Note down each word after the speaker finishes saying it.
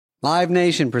Live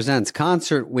Nation presents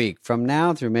Concert Week. From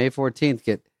now through May 14th,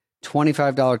 get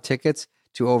 $25 tickets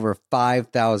to over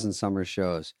 5,000 summer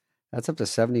shows. That's up to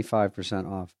 75%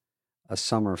 off a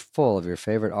summer full of your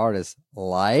favorite artists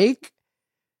like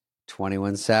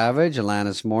 21 Savage,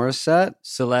 Alanis Morissette,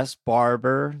 Celeste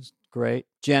Barber, great.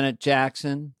 Janet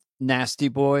Jackson, Nasty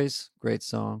Boys, great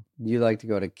song. You like to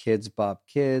go to Kids Bop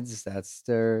Kids. That's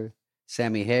their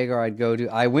Sammy Hagar I'd go to.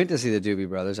 I went to see the Doobie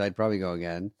Brothers. I'd probably go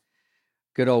again.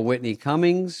 Good old Whitney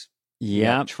Cummings.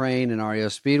 Yeah. Train and REO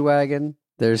Speedwagon.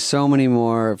 There's so many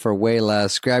more for way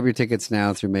less. Grab your tickets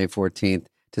now through May 14th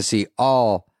to see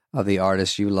all of the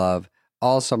artists you love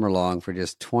all summer long for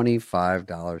just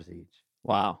 $25 each.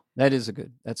 Wow. That's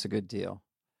a good deal.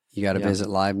 You got to visit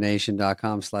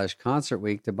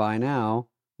livenation.com/concertweek to buy now.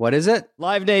 What is it?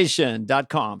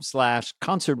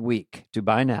 livenation.com/concertweek to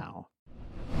buy now.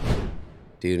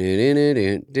 Ray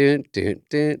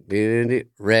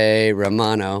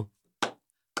Romano.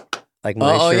 Like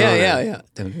my yeah.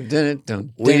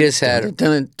 We just had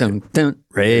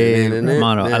Ray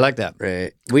Romano. I like that.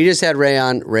 Ray. We just had Ray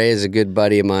on. Ray is a good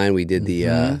buddy of mine. We did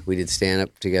we did stand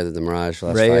up together at the Mirage for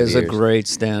the last 5 years. Ray is a great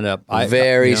stand up.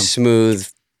 Very smooth,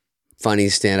 funny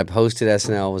stand up. Hosted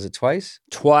SNL. Was it twice?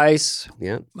 Twice.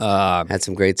 Yeah. Had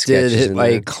some great sketches. Did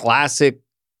a classic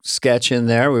sketch in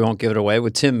there. We won't give it away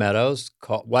with Tim Meadows.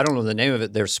 I don't know the name of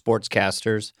it. They're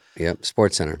sportscasters. Yep,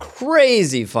 Sports Center.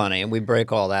 Crazy funny, and we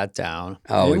break all that down.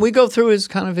 Oh, and we go through his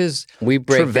we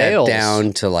break travails. That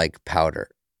down to like powder.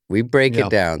 We break it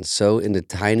down so in the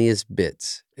tiniest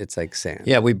bits. It's like sand.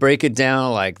 Yeah, we break it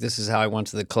down like this is how I went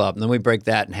to the club, and then we break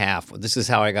that in half. This is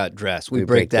how I got dressed. We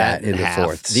break that in half.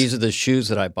 Fourths. These are the shoes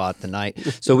that I bought the night.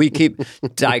 So we keep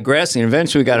digressing.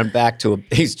 Eventually, we got him back to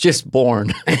he's just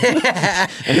born, and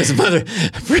his mother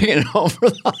bringing it home for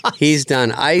the hospital. He's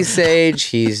done Ice Age.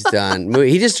 He's done.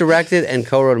 He just directed and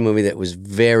co-wrote a movie that was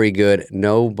very good.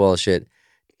 No bullshit.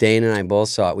 Dane and I both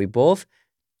saw it. We both,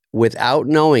 without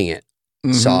knowing it,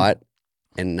 saw it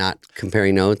and not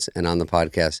comparing notes. And on the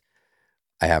podcast,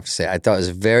 I have to say, I thought it was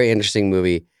a very interesting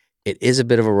movie. It is a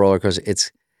bit of a roller coaster.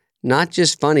 It's not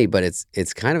just funny, but it's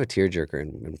kind of a tearjerker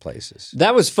in places.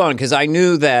 That was fun because I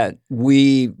knew that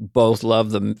we both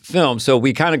love the film. So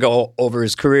we kind of go over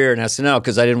his career in SNL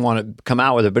because I didn't want to come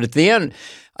out with it. But at the end,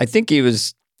 I think he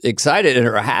was excited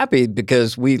or happy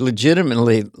because we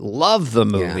legitimately love the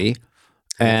movie. Yeah.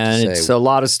 And it's a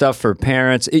lot of stuff for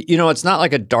parents. It's not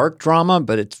like a dark drama,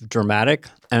 but it's dramatic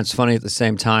and it's funny at the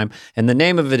same time. And the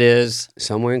name of it is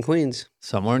Somewhere in Queens.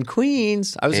 Somewhere in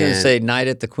Queens. I was going to say Night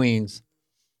at the Queens.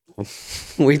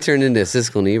 We turned into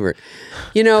Siskel and Ebert.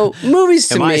 Movies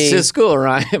to me. Am I Siskel or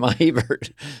am I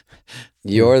Ebert?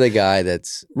 You're the guy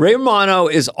that's... Ray Romano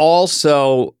is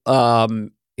also,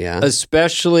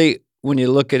 especially when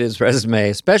you look at his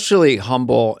resume, especially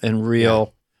humble and real.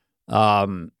 Yeah.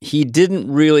 He didn't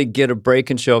really get a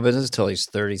break in show business till he's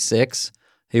 36.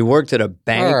 He worked at a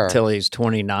bank till he's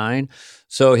 29.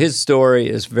 So his story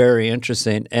is very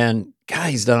interesting. And God,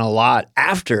 he's done a lot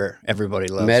after Everybody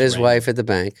Loves Met his Raymond. wife at the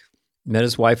bank. Met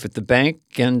his wife at the bank.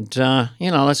 And,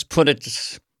 let's put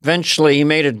it, eventually he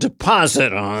made a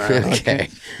deposit on her. Okay.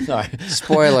 Sorry.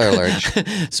 Spoiler alert.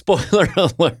 Spoiler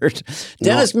alert.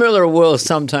 Dennis Miller will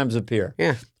sometimes appear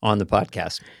on the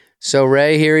podcast. So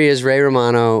Ray, here he is, Ray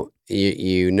Romano.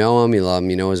 You know him, you love him,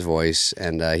 you know his voice,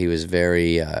 and he was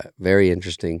very, very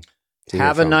interesting.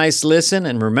 Have a nice listen,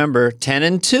 and remember, 10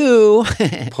 and 2.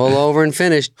 Pull over and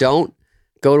finish. Don't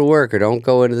go to work or don't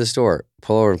go into the store.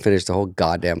 Pull over and finish the whole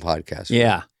goddamn podcast.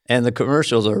 Yeah, and the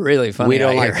commercials are really funny. We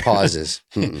don't like pauses.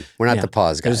 We're not the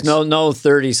pause guys. There's no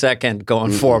 30-second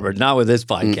going forward, not with this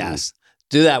podcast.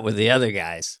 Do that with the other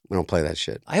guys. We don't play that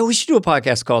shit. We should do a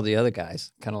podcast called The Other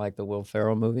Guys, kind of like the Will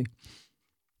Ferrell movie.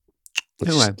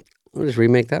 Anyway. We'll just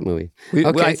remake that movie.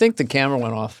 Well, I think the camera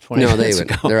went off 20 minutes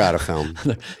ago. They're out of film.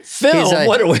 Film? Like,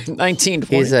 what are we,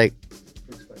 1920? He's like,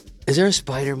 is there a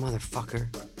spider,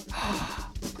 motherfucker?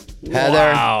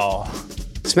 Heather. Wow.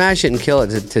 Smash it and kill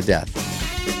it to death.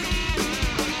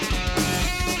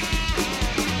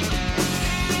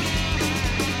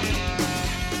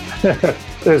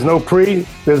 There's no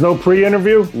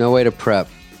pre-interview? No way to prep.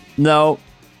 No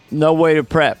way to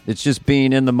prep. It's just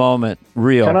being in the moment,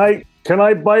 real. Can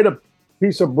I bite a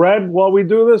piece of bread while we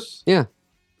do this? Yeah.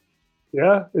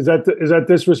 Yeah? Is that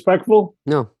disrespectful?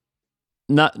 No.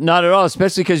 Not at all,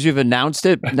 especially because you've announced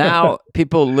it. Now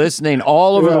people listening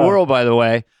all over the world, by the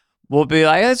way, will be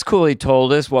like, that's cool. He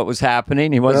told us what was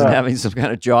happening. He wasn't having some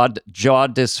kind of jaw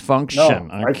dysfunction.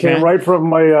 No, I came right from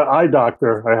my eye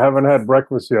doctor. I haven't had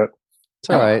breakfast yet.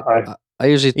 It's all right. I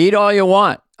usually eat all you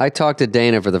want. I talk to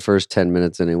Dana for the first 10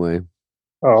 minutes anyway.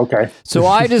 Oh, okay. So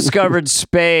I discovered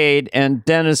Spade, and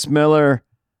Dennis Miller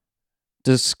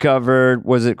discovered,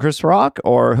 was it Chris Rock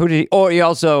or who did he? Oh, he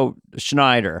also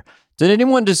Schneider. Did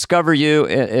anyone discover you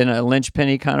in a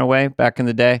linchpinny kind of way back in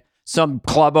the day? Some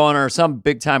club owner, some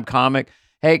big time comic.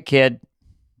 Hey, kid,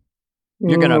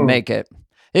 you're gonna make it.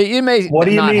 You may What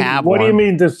do you not mean? have What one. do you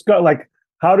mean? Like,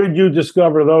 how did you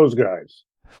discover those guys?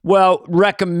 Well,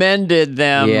 recommended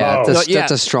them. Yeah, Oh.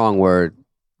 that's a strong word.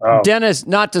 Oh, Dennis,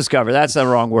 not discover. That's the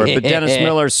wrong word. But Dennis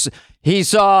Miller, he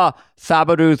saw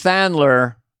Thabadoo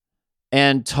Thandler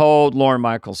and told Lorne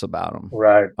Michaels about him.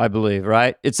 right. I believe,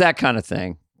 right? It's that kind of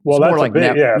thing. Well, It's that's more a like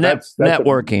big, that's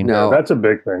networking. No. Yeah, that's a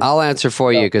big thing. I'll answer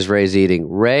for you because Ray's eating.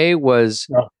 Ray was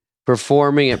No.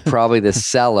 performing at probably the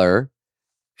Cellar,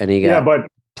 and he got Yeah, but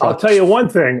I'll tell you one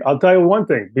thing.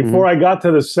 Before I got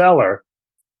to the Cellar,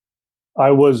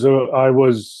 I was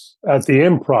at the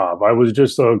Improv. I was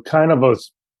just a kind of a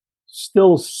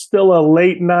still a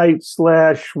late night /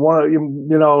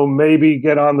 one, maybe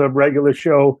get on the regular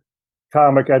show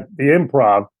comic at the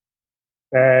Improv.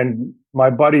 And my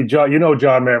buddy John,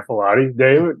 John Manfilati,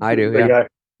 David. I do, the yeah. guy.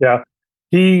 Yeah.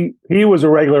 He was a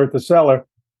regular at the Cellar.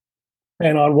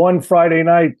 And on one Friday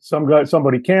night,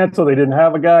 somebody canceled. They didn't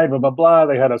have a guy. Blah blah blah.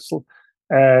 They had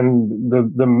and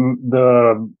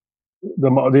the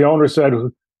owner said,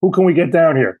 "Who can we get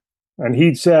down here?" And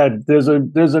he said, "There's a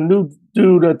new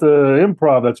dude at the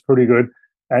Improv that's pretty good."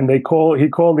 And he called the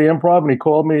Improv, and he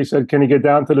called me. He said, "Can you get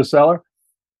down to the Cellar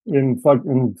in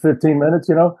 15 minutes?"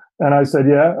 And I said,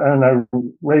 "Yeah." And I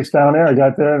raced down there. I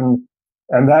got there, and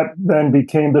that then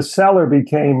the Cellar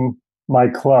became my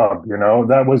club.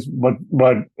 That was, but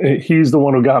he's the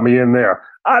one who got me in there.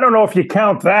 I don't know if you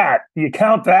count that. Do you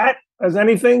count that as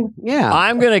anything? Yeah.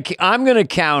 I'm gonna count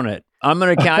it. I'm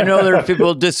gonna count. I know there are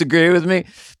people who disagree with me,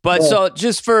 but so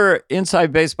just for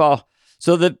inside baseball,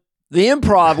 so the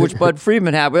Improv, which Bud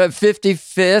Friedman had, we have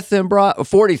 55th Improv,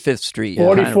 45th Street,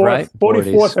 44th, right?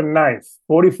 44th and 9th.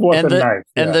 44th and 9th.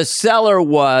 And the Cellar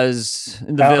was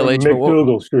in the Out Village. in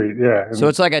McDougal Street, yeah. So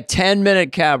it's like a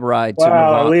 10-minute cab ride to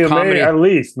Wow, Nirvana. Comedy. at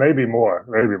least, maybe more.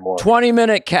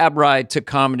 20-minute cab ride to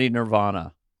Comedy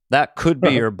Nirvana. That could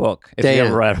be your book if you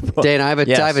ever write a book. Dan, I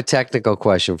have a technical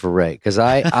question for Ray because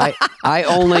I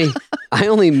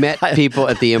only met people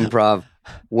at the Improv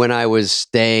when I was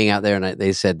staying out there, and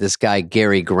they said this guy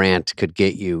Gary Grant could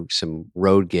get you some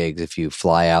road gigs if you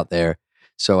fly out there.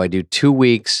 So I do 2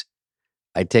 weeks.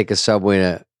 I take a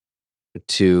subway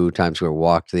to Times Square,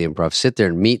 walk to the Improv, sit there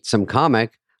and meet some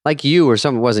comic like you or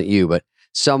someone, wasn't you, but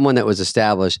someone that was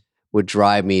established would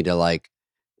drive me to like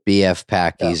BF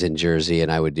Packies in Jersey,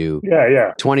 and I would do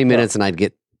 20 minutes and I'd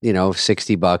get,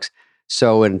 $60.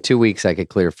 So in 2 weeks I could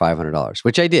clear $500,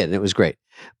 which I did, and it was great.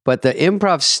 But the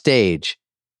Improv stage,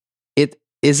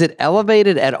 is it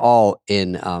elevated at all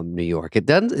in New York? It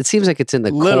doesn't. It seems like it's in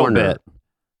the corner.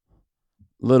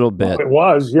 Little bit. It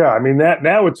was, yeah. I mean,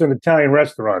 now it's an Italian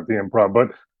restaurant, the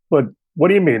Improv. But what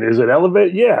do you mean? Is it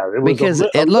elevated? Yeah, it was because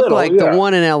it looked like the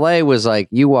one in LA was like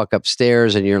you walk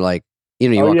upstairs and you're like,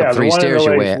 you walk up 3 stairs,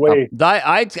 you're way up.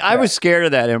 I was scared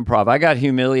of that Improv. I got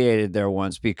humiliated there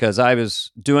once because I was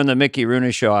doing the Mickey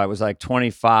Rooney show. I was like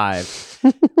 25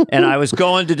 and I was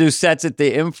going to do sets at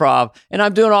the Improv, and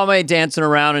I'm doing all my dancing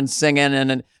around and singing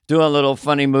and doing little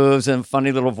funny moves and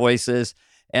funny little voices.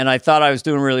 And I thought I was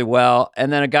doing really well.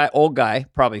 And then old guy,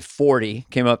 probably 40,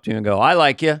 came up to me and go, "I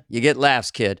like you. You get laughs,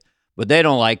 kid, but they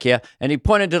don't like you." And he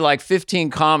pointed to like 15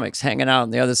 comics hanging out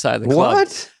on the other side of the club.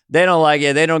 What? They don't like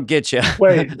you. They don't get you.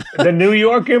 Wait, the New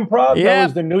York Improv? Yeah, that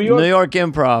was the New York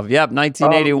Improv. Yep,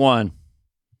 1981.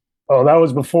 That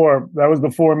was before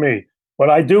me. But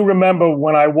I do remember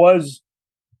when I was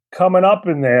coming up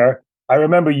in there. I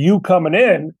remember you coming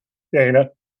in, Dana,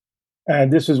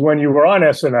 and this is when you were on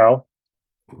SNL,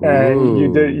 and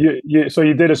you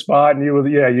did a spot, and you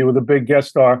were the big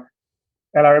guest star,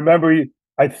 and I remember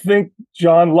I think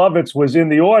John Lovitz was in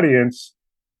the audience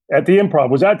at the Improv.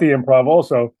 Was at the Improv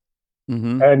also.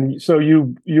 Mm-hmm. And so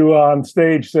you on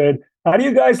stage said, "How do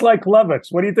you guys like Lovitz?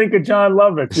 What do you think of John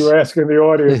Lovitz?" You were asking the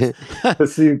audience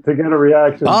to get a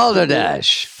reaction.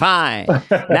 Balderdash. Fine.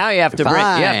 Now you have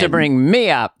to bring me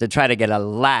up to try to get a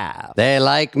laugh. They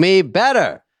like me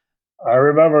better. I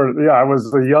remember, I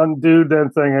was a young dude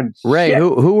then thinking, Ray, shit.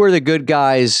 who were the good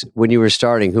guys when you were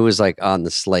starting? Who was like on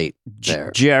the slate there?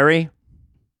 Jerry?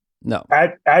 No.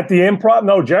 At the Improv?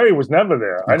 No, Jerry was never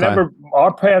there. Okay.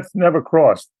 Our paths never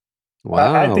crossed.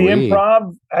 Wow. At the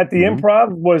Improv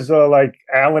was like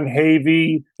Alan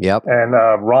Havey. Yep. And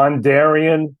Ron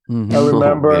Darien. Mm-hmm. I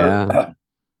remember. Yeah.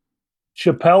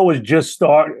 Chappelle was just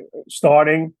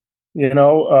starting,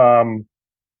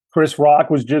 Chris Rock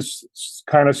was just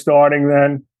kind of starting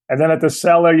then. And then at the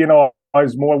Cellar, I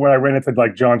was more when I ran into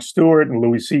like Jon Stewart and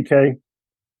Louis C.K.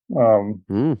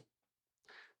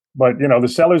 But the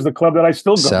Cellar's the club that I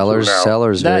still go to now.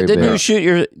 Cellar's very Didn't big. you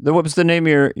shoot what was the name of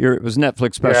your it was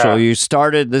Netflix special? Yeah. You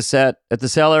started the set at the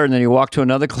Cellar and then you walked to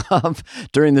another club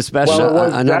during the special.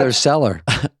 Well, Another Cellar.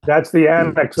 That's the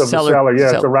annex of the Cellar.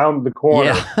 Yeah, it's around the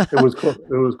corner. Yeah. It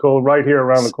was called right here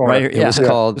around the corner. Right here, It was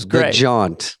called was The great.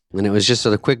 Jaunt, and it was just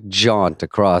a quick jaunt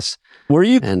across. Were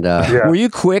you And were you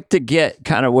quick to get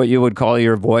kind of what you would call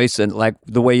your voice and like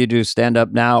the way you do stand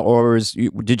up now, or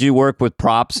did you work with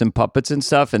props and puppets and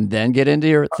stuff and then get into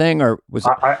your thing, or was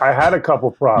it? I had a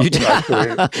couple props. You did?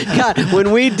 Actually. God,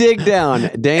 when we dig down,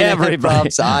 Dana had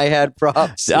props. I had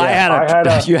props.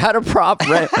 You had a prop,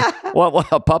 right?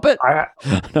 what a puppet? I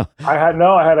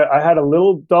had a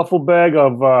little duffel bag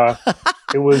of.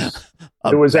 It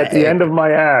was at the end of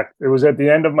my act. It was at the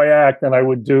end of my act, and I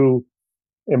would do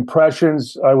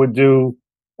impressions. I would do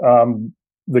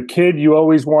the kid you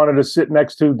always wanted to sit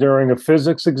next to during a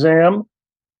physics exam,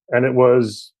 and it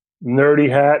was nerdy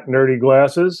hat, nerdy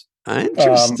glasses.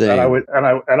 Interesting. And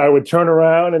I would turn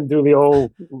around and do the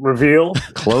old reveal.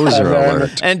 Closer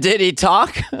alert. And did he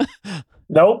talk?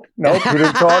 Nope, he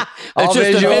didn't talk. All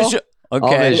visual. Okay.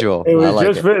 All visual. It was I like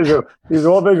just it. visual. These are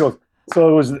all visuals.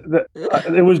 So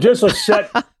it was just a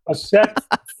set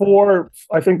for.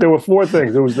 I think there were 4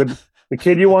 things. There was the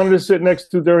kid you wanted to sit next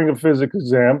to during a physics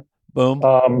exam. Boom.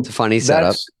 It's a funny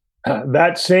setup.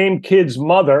 That same kid's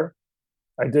mother.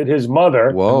 I did his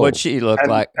mother. Whoa. What'd she look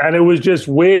like? And it was just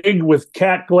wig with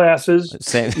cat glasses.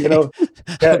 Same.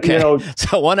 Okay.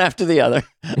 So one after the other.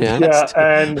 Yeah.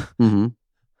 And Mm-hmm.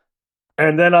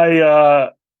 and then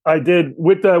I did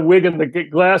with the wig and the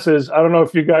glasses. I don't know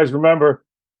if you guys remember.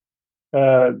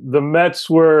 The Mets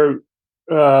were.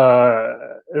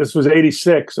 This was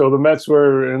 '86, so the Mets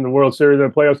were in the World Series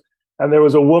and the playoffs, and there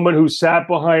was a woman who sat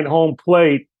behind home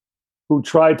plate who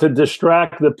tried to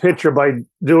distract the pitcher by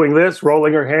doing this,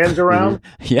 rolling her hands around.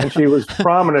 Yeah. And she was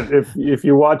prominent if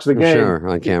you watch the game. Sure,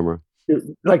 on camera.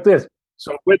 Like this.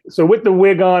 So with the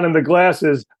wig on and the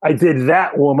glasses, I did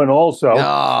that woman also.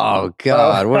 Oh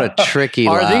God, what a tricky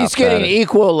Are laugh. these getting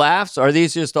equal laughs? Are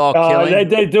these just all killing?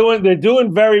 They're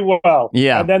doing very well.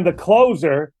 Yeah. And then the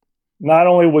closer not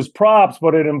only was props,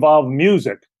 but it involved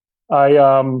music. I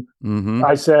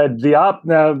said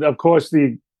now of course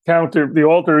the counter to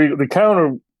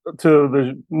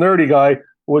the nerdy guy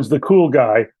was the cool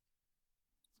guy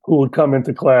who would come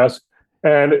into class,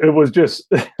 and it was just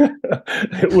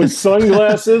it was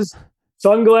sunglasses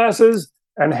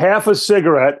and half a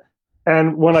cigarette.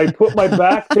 And when I put my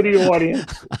back to the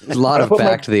audience, A lot of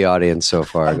back to the audience so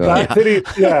far. Go ahead.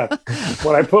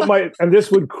 When I put and this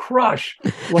would crush.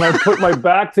 When I put my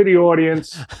back to the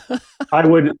audience,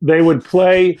 they would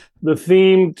play the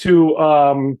theme to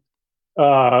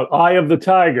Eye of the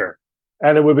Tiger,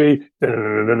 and it would be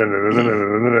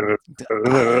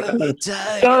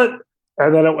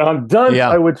and then on dunt,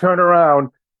 I would turn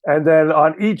around, and then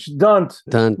on each dunt,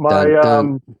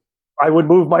 I would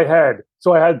move my head.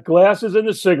 So I had glasses and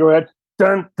a cigarette.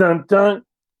 Dun dun dun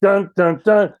dun dun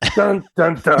dun dun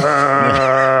dun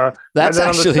dun. That's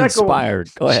actually inspired.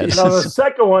 Go ahead. The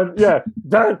second one, yeah.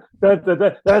 Dun dun dun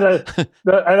dun dun dun.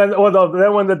 And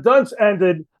then when the dunce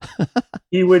ended,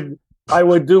 I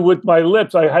would do with my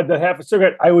lips. I had the half a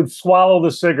cigarette. I would swallow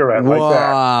the cigarette like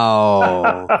that.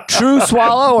 Wow. True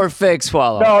swallow or fake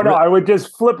swallow? No. I would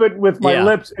just flip it with my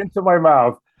lips into my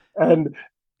mouth, and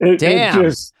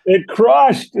it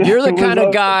crushed. You're the kind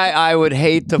of guy I would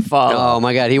hate to follow. Oh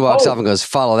my God. He walks off and goes,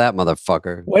 "Follow that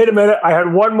motherfucker." Wait a minute. I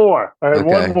had one more.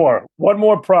 One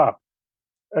more prop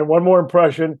and one more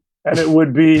impression, and it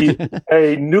would be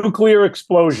a nuclear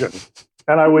explosion.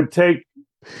 And I would take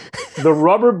the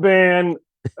rubber band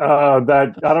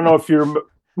that, I don't know if you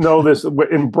know this,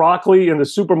 in broccoli in the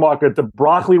supermarket, the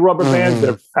broccoli rubber bands,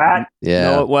 they're fat.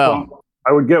 Yeah. Know it well. So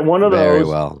I would get one of Very those.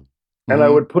 well. And I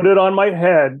would put it on my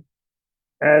head,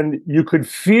 and you could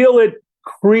feel it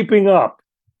creeping up.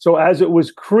 So as it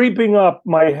was creeping up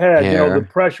my head, Hair. the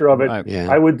pressure of it,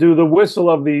 Yeah. I would do the whistle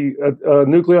of the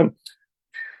nuclear.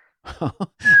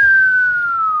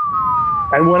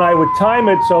 And when I would time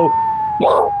it,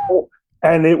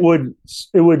 and it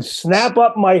would snap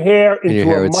up my hair And your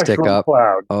into hair a would stick mushroom up?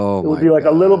 cloud. Oh It would my be like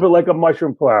God. a little bit like a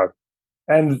mushroom cloud.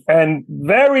 And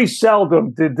very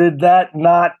seldom did that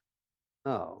not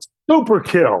Oh. super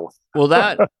kill. Well,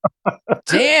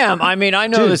 damn. I mean, I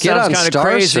know Dude, this get sounds on kind of Star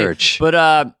crazy, Search. but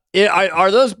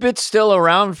are those bits still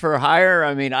around for hire?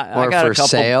 I mean, I Or got for a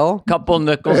sale? couple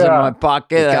nickels in my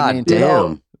pocket. God I mean,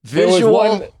 damn.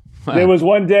 visual. There was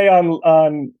one day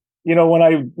on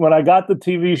when I got the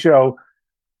TV show,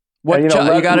 What And,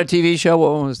 you got a TV show?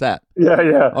 What one was that?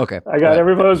 Yeah. Okay. I got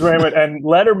Everybody's Raymond, and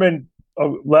Letterman.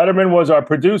 Letterman was our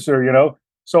producer,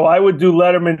 So I would do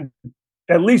Letterman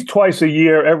at least twice a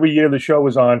year. Every year the show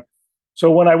was on.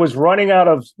 So when I was running out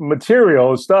of material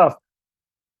and stuff,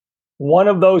 one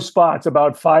of those spots,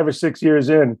 about 5 or 6 years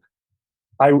in,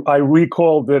 I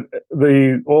recalled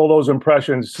all those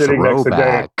impressions sitting next to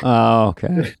Dave. Oh,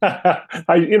 okay.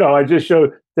 I just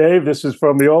showed Dave, this is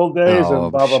from the old days, Oh,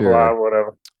 and blah blah sure. blah,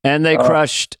 whatever. And they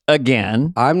crushed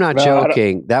again. I'm not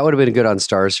joking. That would have been good on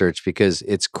Star Search because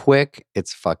it's quick.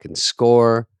 It's fucking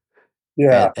score.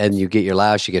 Yeah. And you get your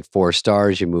last. You get 4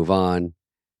 stars. You move on.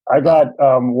 I got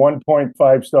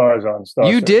 1.5 stars on Star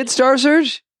Search. You did Star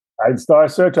Search? I Star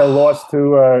Search. I lost to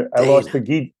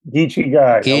Geechee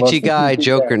Guy. Geechee Guy,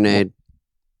 Joker Nade.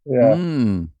 Yeah.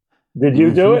 Mm. Did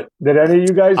you do it? Did any of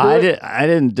you guys do it? I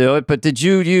didn't do it, but did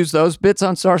you use those bits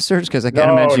on Star Search? Because I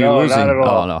can't imagine you losing. Not at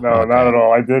all. Oh, no, not at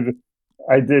all. I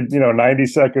did 90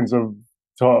 seconds of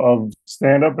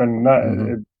stand up,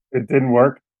 and it didn't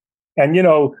work. And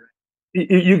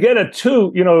you get a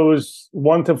 2. It was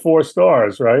 1 to 4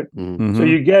 stars, right? Mm-hmm. So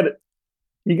you get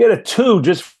a 2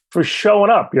 just for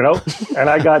showing up, And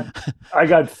I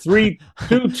got 3,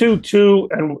 2, 2, 2,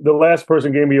 and the last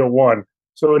person gave me a 1.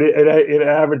 So it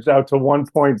averaged out to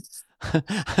 1.3.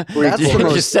 Did you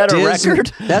just set a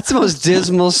record? That's the most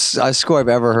dismal score I've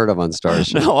ever heard of on Star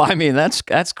Search. No, I mean that's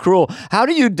cruel.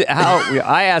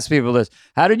 I ask people this: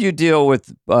 how did you deal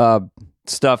with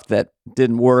stuff that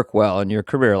didn't work well in your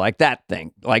career, like that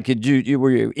thing? Like,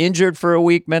 were you injured for a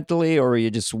week mentally, or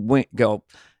you just go?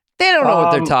 They don't know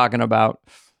what they're talking about.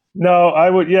 No,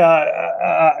 I would.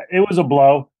 Yeah, it was a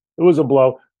blow. It was a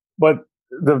blow, but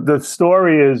the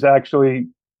story is actually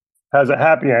has a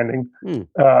happy ending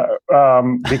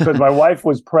because my wife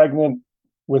was pregnant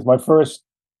with my first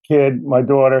kid, my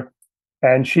daughter,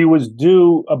 and she was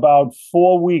due about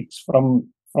 4 weeks from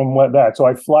that. So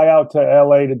I fly out to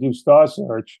LA to do Star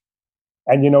Search,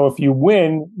 and if you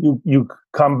win, you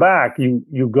come back,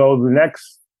 you go the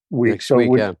next week.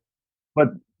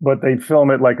 But they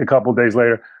film it like a couple days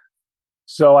later.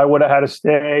 So I would have had to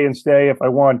stay if I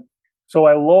won. So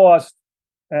I lost.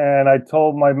 And I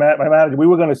told my manager, we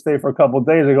were going to stay for a couple of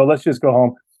days. I go, let's just go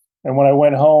home. And when I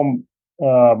went home,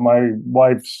 my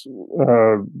wife's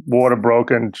water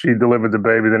broke and she delivered the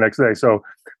baby the next day. So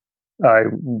I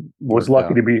was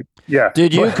lucky to be,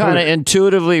 Did you kind of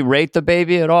intuitively rate the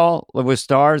baby at all with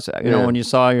stars? When you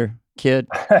saw your kid?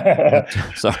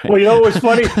 Sorry. Well, what was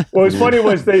funny? What was funny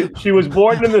was she was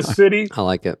born in the city. I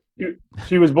like it.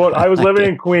 She was born, I was living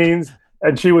in Queens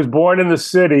and she was born in the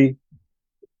city.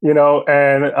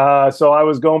 And so I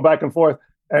was going back and forth.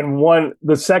 And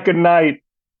the second night,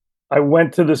 I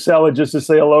went to the cellar just to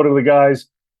say hello to the guys.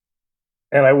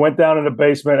 And I went down in the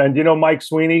basement. And Mike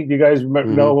Sweeney? Do you guys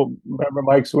remember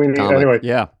Mike Sweeney? Comic. Anyway,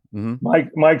 yeah.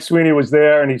 Mm-hmm. Mike Sweeney was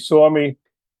there, and he saw me,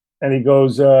 and he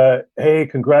goes, "Hey,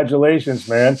 congratulations,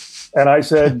 man!" And I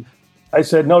said,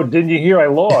 "No, didn't you hear I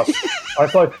lost?" I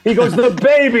thought, he goes, "The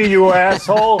baby, you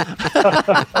asshole."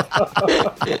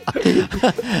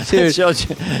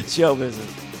 Show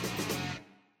business.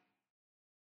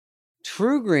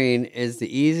 True Green is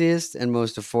the easiest and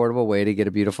most affordable way to get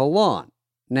a beautiful lawn.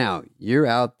 Now, you're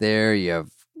out there, you have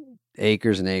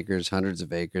acres and acres, hundreds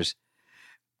of acres.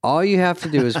 All you have to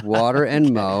do is water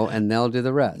and mow, and they'll do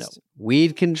the rest. No.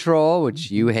 Weed control, which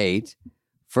you hate,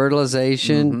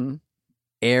 fertilization,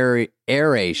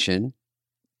 aeration.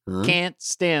 Can't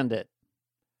stand it.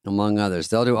 Among others.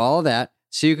 They'll do all of that,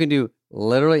 so you can do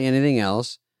literally anything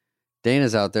else.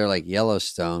 Dana's out there like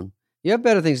Yellowstone. You have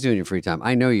better things to do in your free time.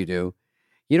 I know you do.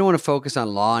 You don't want to focus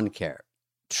on lawn care.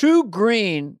 True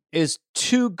Green is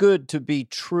too good to be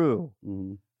true,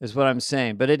 is what I'm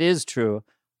saying. But it is true,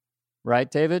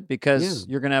 right, David? Because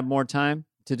you're going to have more time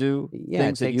to do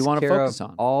things that you want to focus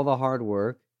on. All the hard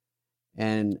work,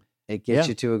 and it gets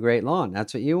you to a great lawn.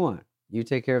 That's what you want. You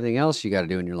take care of everything else you got to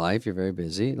do in your life. You're very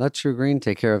busy. Let True Green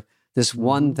take care of this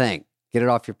one thing. Get it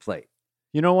off your plate.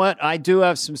 You know what? I do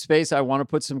have some space. I want to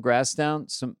put some grass down.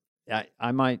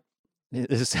 I might.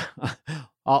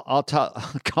 I'll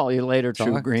call you later,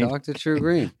 True Green. Talk to True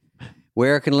Green.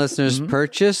 Where can listeners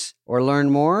purchase or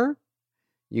learn more?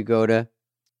 You go to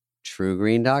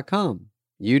truegreen.com.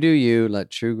 You do you. Let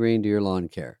True Green do your lawn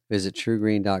care. Visit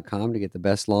truegreen.com to get the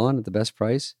best lawn at the best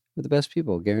price with the best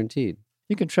people, guaranteed.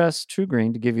 You can trust True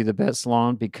Green to give you the best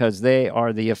lawn because they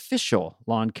are the official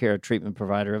lawn care treatment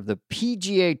provider of the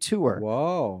PGA Tour.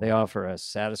 Whoa. They offer a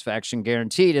satisfaction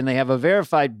guaranteed, and they have a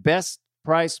verified best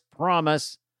price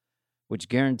promise, which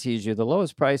guarantees you the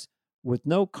lowest price with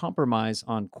no compromise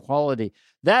on quality.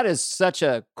 That is such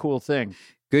a cool thing.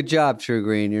 Good job, True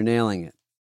Green. You're nailing it.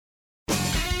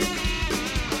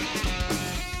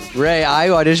 Ray, I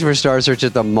auditioned for Star Search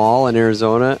at the mall in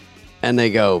Arizona, and they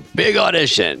go, big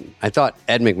audition. I thought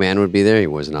Ed McMahon would be there. He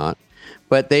was not.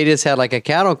 But they just had like a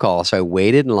cattle call. So I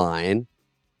waited in line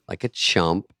like a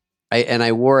chump.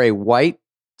 I wore a white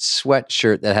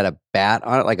sweatshirt that had a bat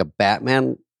on it, like a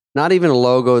Batman, not even a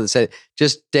logo that said,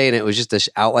 just Dana. It was just the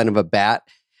outline of a bat.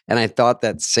 And I thought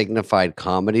that signified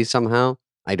comedy somehow.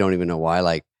 I don't even know why,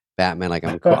 like Batman, like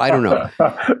I'm cool. I don't know.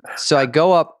 So I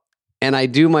go up and I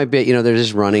do my bit. They're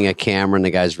just running a camera and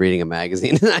the guy's reading a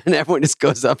magazine. And everyone just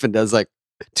goes up and does like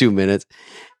 2 minutes.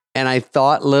 And I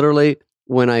thought literally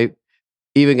when I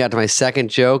even got to my second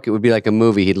joke, it would be like a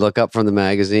movie. He'd look up from the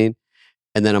magazine.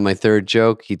 And then on my third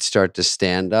joke, he'd start to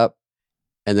stand up.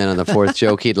 And then on the fourth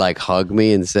joke, he'd like hug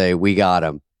me and say, we got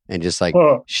him. And just like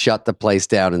shut the place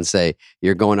down and say,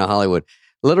 you're going to Hollywood.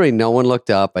 Literally, no one looked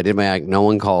up. I did my act. No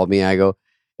one called me. I go,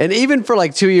 and even for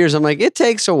like 2 years, I'm like, it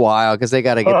takes a while because they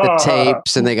got to get the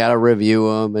tapes and they got to review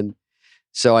them. And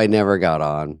so I never got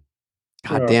on.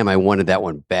 God damn, I wanted that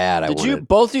one bad.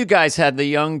 Both of you guys had the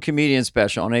Young Comedian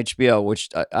special on HBO, which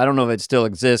I don't know if it still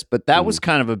exists, but that was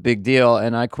kind of a big deal.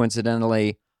 And I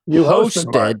coincidentally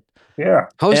hosted. Yeah.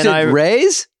 Hosted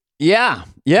Ray's? Yeah.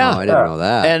 Oh, I didn't know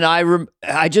that. And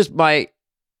I just, my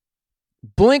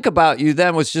blink about you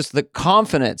then was just the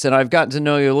confidence. And I've gotten to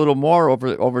know you a little more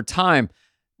over time,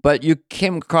 but you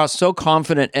came across so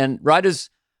confident. And right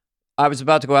as I was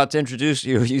about to go out to introduce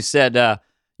you, you said,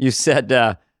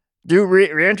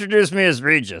 reintroduce me as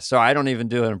Regis. So I don't even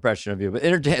do an impression of you,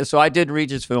 but so I did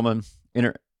Regis Philbin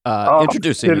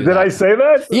introducing you. Did I say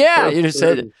that? Yeah, you just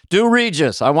said, do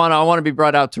Regis. I want to be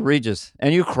brought out to Regis.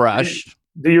 And you crushed.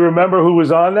 Do you remember who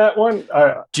was on that one?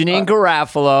 Janine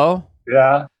Garofalo.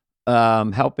 Yeah.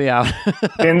 Help me out.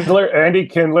 Andy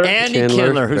Kindler. Andy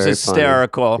Kindler, who's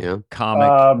hysterical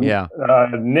comic.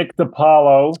 Nick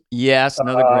DiPaolo. Yes,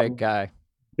 another great guy.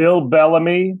 Bill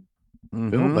Bellamy. Mm-hmm.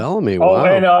 Bill Bellamy.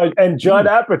 Wow. And Judd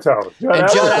Apatow. Judd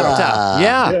Apatow.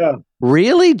 Yeah.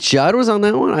 Really? Judd was on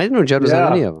that one? I didn't know Judd was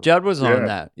on any of them. Judd was on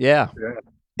that. Yeah.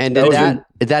 And did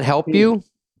that help you?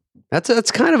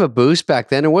 That's kind of a boost back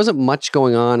then. There wasn't much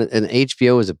going on, and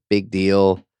HBO was a big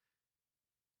deal.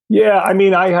 Yeah, I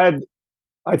mean, I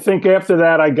think after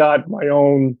that I got my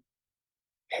own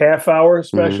half-hour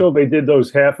special. They did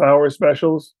those half-hour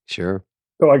specials. Sure.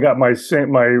 So I got my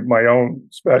own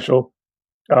special.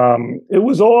 It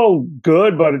was all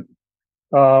good, but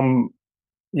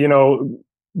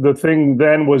the thing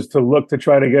then was to look to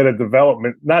try to get a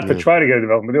development, not to try to get a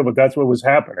development deal, but that's what was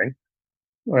happening.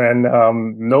 And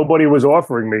nobody was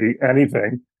offering me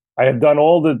anything. I had done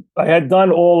all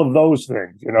of those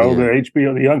things, the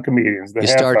HBO, the Young Comedians. You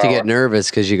start to get nervous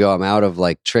because you go, I'm out of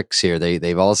like tricks here.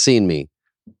 They've all seen me.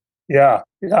 Yeah,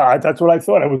 that's what I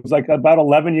thought. It was like about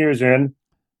 11 years in,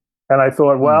 and I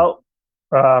thought, well,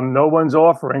 no one's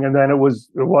offering. And then it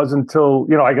wasn't until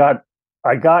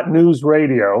I got news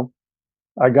radio.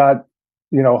 I got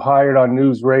hired on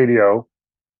news radio,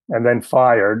 and then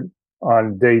fired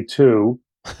on day 2.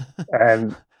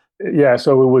 And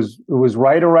so it was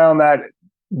right around that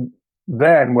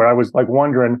then where I was like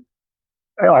wondering,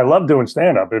 I love doing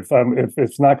stand-up. If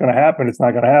it's not going to happen, it's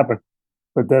not going to happen.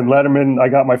 But then Letterman, I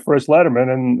got my first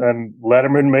Letterman, and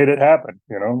Letterman made it happen.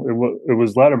 It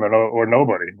was Letterman or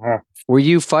nobody. Yeah. Were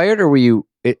you fired or were you?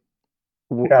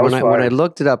 When I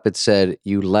looked it up, it said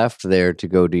you left there to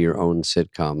go do your own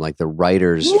sitcom, like the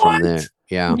writers from there.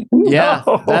 Yeah. Yeah,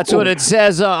 that's what it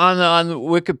says on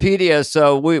Wikipedia.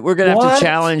 So we're going to have to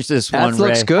challenge this one, That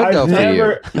looks Ray. good, though, for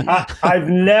you. I've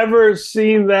never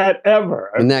seen that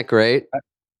ever. Isn't that great?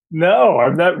 No,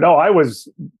 I've never. No, I was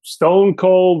stone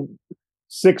cold.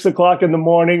 6:00 in the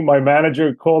morning. My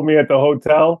manager called me at the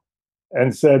hotel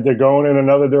and said they're going in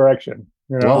another direction.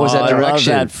 What was that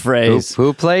direction? I love that phrase.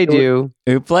 Who played you?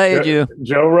 Who played you?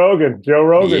 Joe Rogan.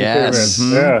 Yes.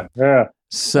 Came in. Yeah.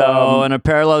 So, in a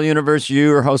parallel universe,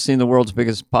 you are hosting the world's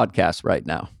biggest podcast right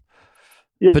now.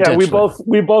 Yeah,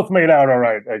 we both made out all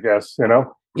right, I guess.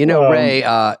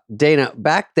 Ray, Dana.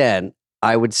 Back then,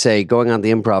 I would say going on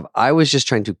the improv, I was just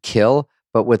trying to kill.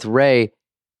 But with Ray,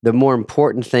 the more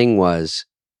important thing was,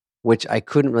 which I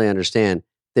couldn't really understand,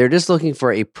 they're just looking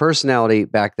for a personality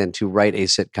back then to write a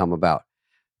sitcom about.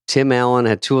 Tim Allen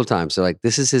had Tool Time, so like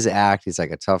this is his act. He's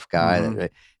like a tough guy.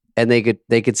 And they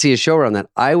could see a show around that.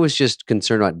 I was just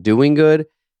concerned about doing good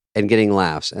and getting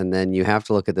laughs. And then you have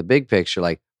to look at the big picture.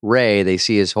 Like Ray, they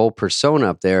see his whole persona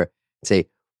up there and say,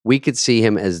 we could see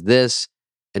him as this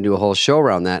and do a whole show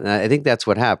around that. And I think that's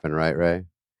what happened, right, Ray?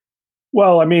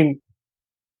 Well, I mean,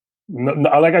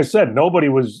 like I said, nobody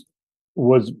was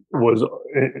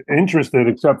interested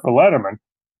except for Letterman.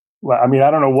 I mean,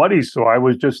 I don't know what he saw. I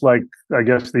was just like, I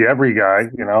guess the every guy,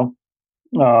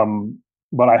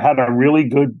 But I had a really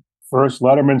good first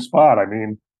Letterman spot. I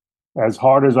mean, as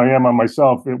hard as I am on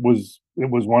myself, it was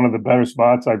one of the better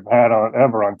spots I've had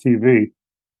ever on TV.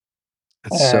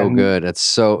 That's so And good.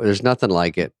 There's nothing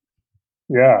like it.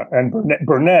 yeah, and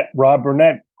Rob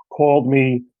Burnett called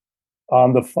me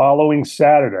on the following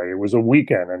Saturday. It was a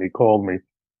weekend, and he called me,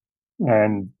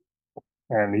 and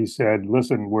he said,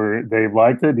 "Listen, they've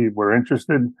liked it. We're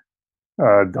interested.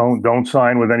 Don't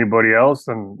sign with anybody else."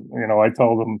 And I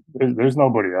told him, "There's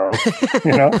nobody else."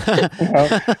 You know,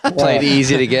 Played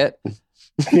easy to get.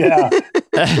 Yeah.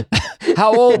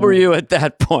 How old were you at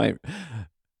that point?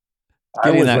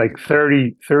 I was like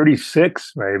 30,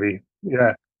 36 maybe.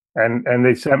 Yeah. And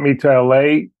they sent me to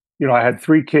LA. I had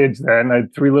 3 kids then. I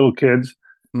had 3 little kids.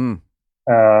 I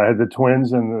had the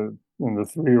twins and the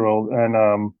 3-year-old.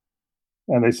 And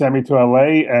they sent me to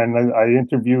LA, and I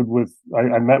interviewed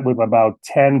I met with about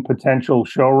 10 potential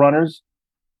showrunners.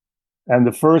 And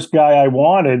the first guy I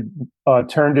wanted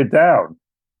turned it down.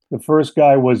 The first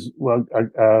guy was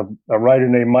a writer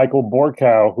named Michael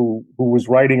Borkow, who was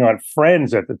writing on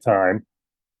Friends at the time,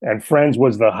 and Friends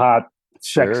was the hot,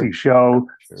 sexy show.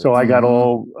 Sure. So I got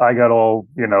all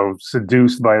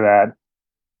seduced by that.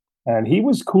 And he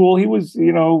was cool. He was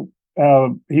he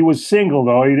was single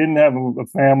though. He didn't have a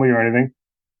family or anything.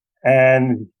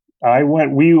 And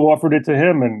we offered it to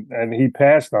him, and he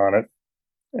passed on it.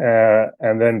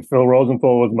 And then Phil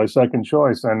Rosenthal was my second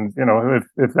choice. And,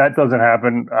 if that doesn't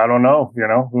happen, I don't know,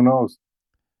 who knows?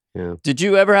 Yeah. Did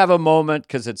you ever have a moment,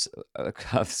 because it's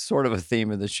sort of a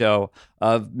theme of the show,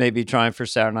 of maybe trying for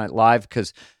Saturday Night Live?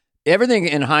 Because everything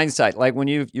in hindsight, like when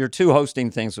you're 2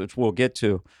 hosting things, which we'll get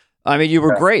to, I mean, you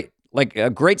were great, like a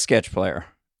great sketch player.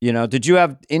 Did you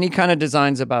have any kind of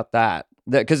designs about that?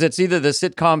 Because it's either the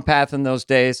sitcom path in those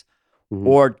days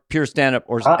or pure stand-up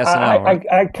or SNL. Right?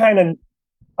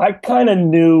 I kind of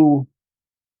knew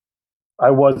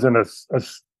I wasn't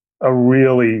a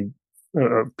really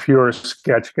pure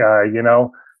sketch guy.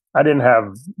 I didn't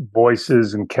have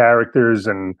voices and characters,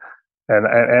 and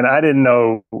I didn't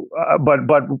know. But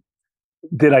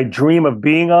did I dream of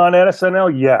being on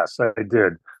SNL? Yes, I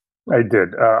did. I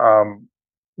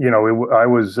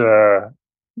was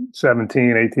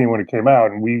 17, 18 when it came out,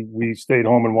 and we stayed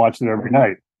home and watched it every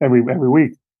night, every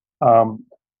week.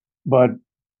 But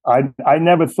I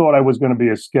never thought I was going to be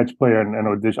a sketch player and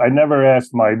audition. I never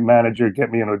asked my manager to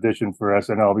get me an audition for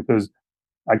SNL because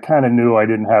I kind of knew I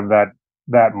didn't have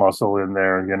that muscle in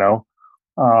there,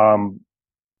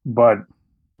 But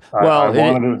I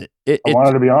wanted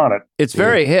to be on it. It's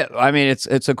very hit. I mean,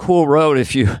 it's a cool road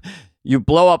if you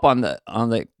blow up on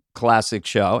the classic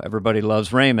show. Everybody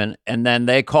Loves Raymond, and then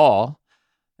they call.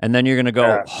 And then you're going to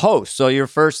go host. So your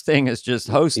first thing is just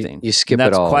hosting. You skip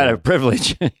it all. That's quite a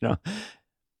privilege,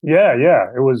 Yeah.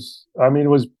 It was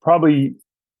probably,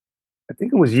 I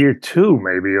think it was year 2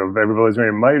 maybe of Everybody's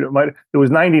Raymond. It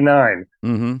was 99.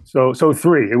 Mm-hmm. So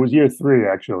 3. It was year 3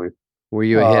 actually. Were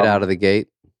you a hit out of the gate?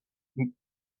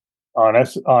 On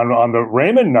the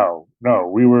Raymond? No.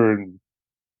 We were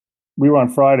on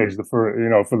Fridays for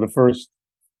the first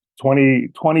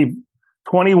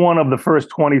 21 of the first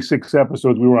 26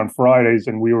 episodes. We were on Fridays,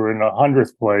 and we were in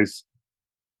 100th place.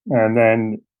 And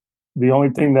then the only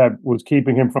thing that was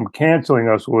keeping him from canceling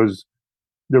us was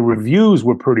the reviews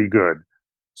were pretty good.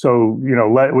 So,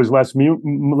 it was Les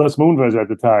Moonves at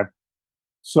the time.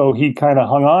 So he kind of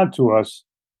hung on to us.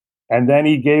 And then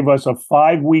he gave us a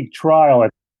 5-week trial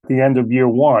at the end of year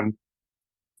 1.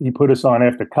 He put us on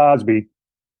after Cosby.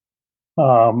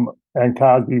 And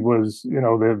Cosby was,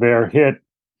 their hit.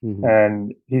 Mm-hmm.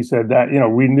 And he said that,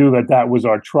 we knew that was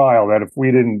our trial, that if we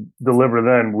didn't deliver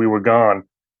then, we were gone.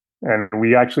 And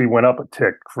we actually went up a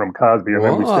tick from Cosby. And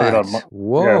then we stayed on.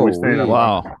 Whoa. Yeah, we stayed on.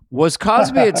 Wow. Was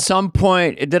Cosby at some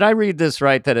point, did I read this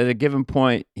right, that at a given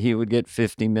point he would get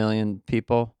 50 million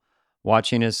people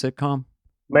watching his sitcom?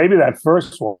 Maybe that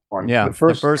first one. Yeah, the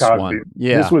first Cosby. One.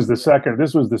 Yeah. This was the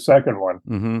second one.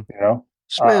 Mm-hmm.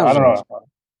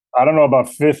 I don't know about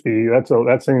 50.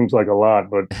 That seems like a lot,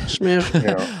 but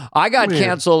I got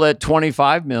canceled at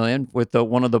 25 million with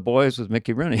one of the boys with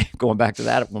Mickey Rooney. Going back to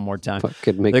that one more time.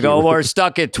 They go, we're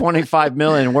stuck at 25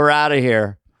 million. We're out of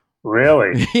here.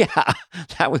 Really? Yeah.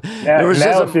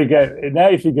 If you get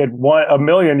 $1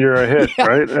 million, you're a hit,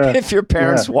 right? If your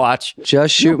parents watch,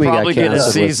 Just Shoot Me got get a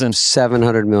canceled season. with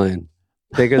 700 million.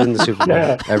 Bigger than the Super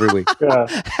Bowl every week.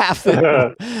 Half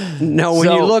the No,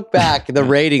 when you look back, the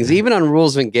ratings, even on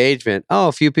Rules of Engagement,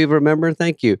 a few people remember,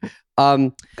 thank you,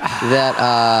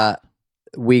 that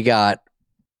we got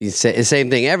the same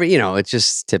thing it's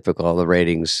just typical. The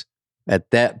ratings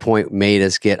at that point made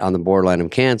us get on the borderline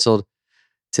of canceled.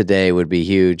 today would be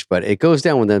huge, but it goes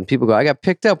down when then people go, I got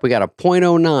picked up. We got a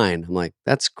 .09. I'm like,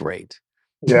 that's great.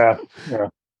 Yeah.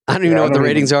 I don't even know what the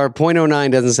ratings are.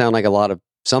 .09 doesn't sound like a lot of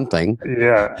something.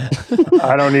 Yeah.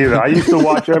 I don't either. I used to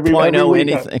watch every week.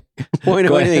 anything.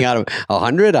 Anything out of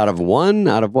 100, out of 1,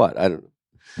 out of what? I don't know.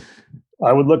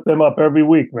 I would look them up every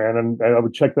week, man, and I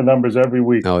would check the numbers every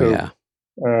week. Oh, too. yeah.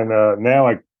 And now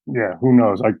who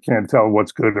knows? I can't tell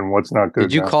what's good and what's not good.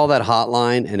 Did you now. call that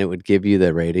hotline and it would give you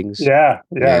the ratings? Yeah,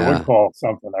 I would call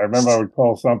something. I remember I would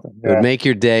call something. It would make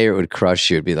your day or it would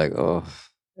crush you. It'd be like, oh.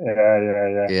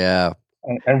 Yeah.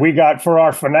 And we got, for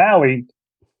our finale,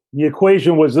 the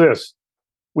equation was this.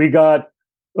 We got,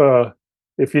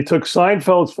 if you took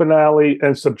Seinfeld's finale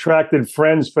and subtracted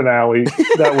Friends' finale,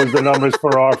 that was the numbers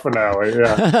for our finale.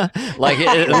 Yeah. Like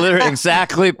it literally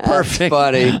exactly perfect.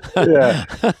 Buddy. Yeah.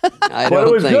 But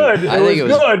it was good. It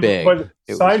was good. Big. But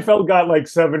Seinfeld got like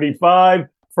 75.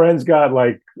 Friends got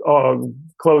like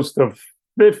close to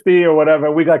 50 or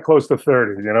whatever. We got close to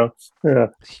 30, you know? Yeah.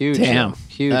 Huge. Damn.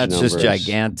 Huge That's numbers. just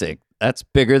gigantic. That's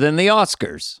bigger than the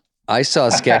Oscars. I saw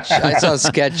a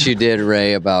sketch you did,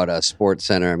 Ray, about Sports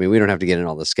Center. I mean, we don't have to get in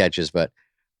all the sketches, but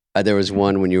there was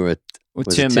one when you were with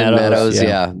Tim Meadows.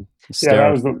 Yeah.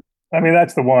 That was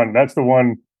that's the one. That's the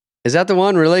one. Is that the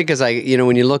one, really? Because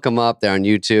when you look them up, they're on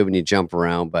YouTube and you jump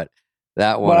around, but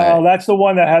that one. Well, that's the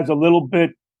one that has a little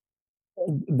bit,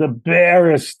 the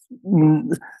barest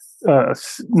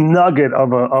nugget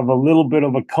of a little bit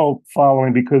of a cult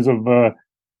following because of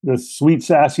the Sweet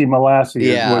Sassy Molasses.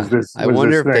 Yeah, I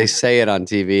wonder if thing. they say it on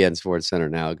TV and Sports Center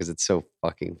now because it's so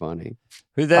fucking funny.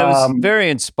 That was very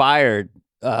inspired.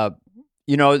 The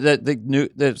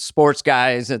sports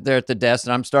guys, they're at the desk,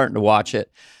 and I'm starting to watch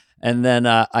it, and then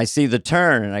I see the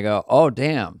turn, and I go, "Oh,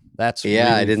 damn, that's really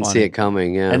I didn't funny. see it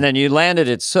coming." Yeah, and then you landed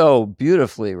it so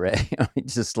beautifully, Ray.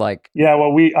 Just like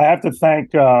I have to thank.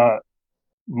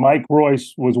 Mike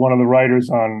Royce was one of the writers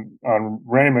on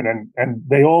Raymond, and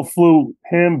they all flew,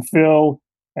 him, Phil,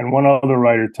 and one other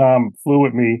writer, Tom, flew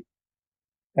with me,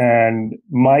 and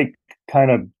Mike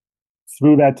kind of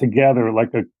threw that together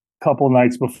like a couple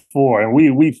nights before, and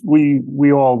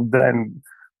we all then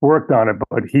worked on it,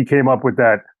 but he came up with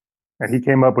that, and he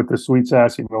came up with the Sweet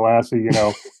Sassy Molasses,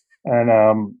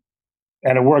 and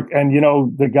it worked, and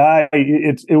the guy,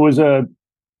 it was a.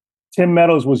 Tim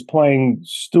Meadows was playing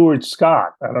Stuart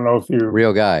Scott. I don't know if you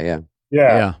real guy, yeah.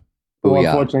 Yeah. Who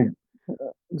unfortunately,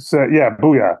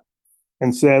 booyah.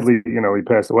 And sadly, he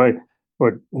passed away.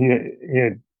 But he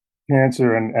had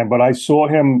cancer, but I saw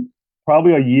him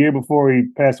probably a year before he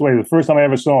passed away. The first time I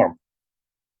ever saw him,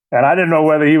 and I didn't know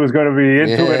whether he was going to be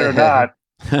into it or not.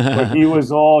 But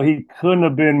he couldn't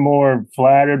have been more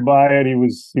flattered by it. He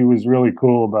was really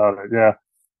cool about it. Yeah.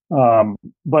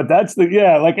 But that's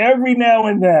like every now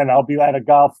and then I'll be at a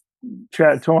golf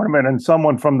tournament and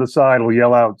someone from the side will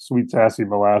yell out Sweet Sassy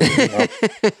Molasses.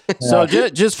 So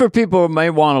just for people who may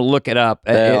want to look it up,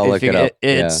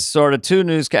 it's sort of two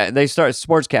newscasters. They start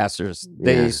sportscasters.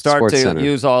 They start to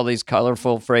use all these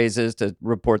colorful phrases to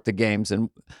report the games, and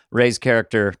Ray's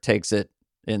character takes it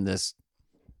in this.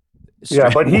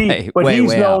 But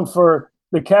he's known for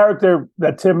the character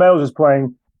that Tim Meadows is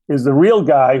playing is the real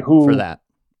guy who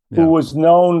was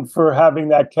known for having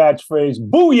that catchphrase,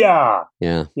 booyah!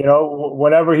 Yeah.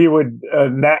 Whenever he would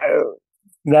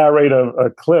narrate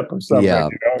a clip or something. Yeah.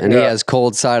 And he has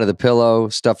cold side of the pillow,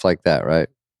 stuff like that, right?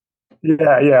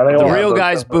 Yeah. The real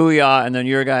guy's booyah, and then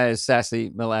your guy is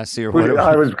Sassy Molasses or whatever.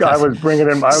 I was bringing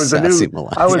him. I was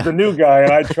the new guy,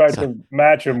 and I tried to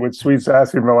match him with Sweet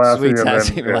Sassy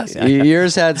Molasses.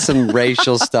 Yours had some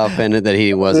racial stuff in it that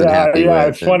he wasn't happy with. Yeah,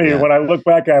 it's funny. When I look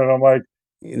back at it, I'm like,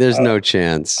 there's no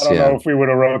chance. I don't know if we would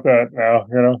have wrote that now,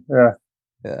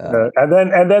 Yeah.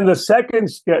 And then the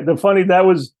second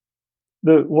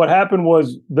what happened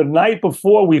was the night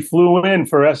before we flew in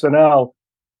for SNL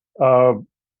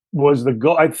was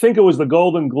I think it was the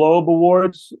Golden Globe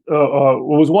Awards. It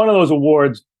was one of those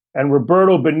awards, and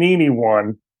Roberto Benigni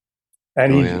won,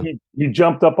 and he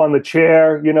jumped up on the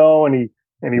chair, and he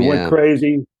went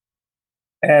crazy,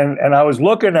 and I was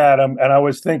looking at him, and I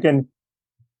was thinking,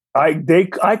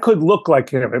 I could look like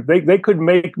him if they could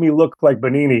make me look like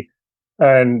Benigni.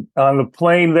 And on the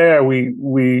plane there,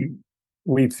 we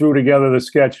threw together the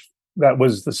sketch that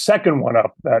was the second one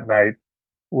up that night.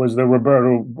 Was the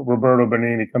Roberto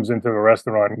Benigni comes into the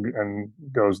restaurant and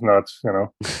goes nuts,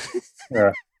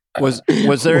 Yeah. Was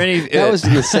there any? That was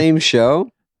in the same show.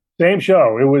 Same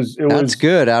show. It was. That's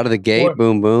good. Out of the gate,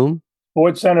 boom, boom.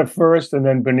 Sports Center first, and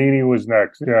then Benigni was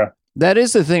next. Yeah. That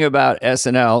is the thing about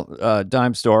SNL,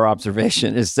 Dime Store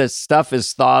Observation, is that stuff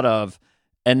is thought of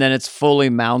and then it's fully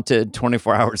mounted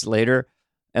 24 hours later.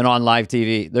 and on live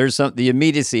TV. There's the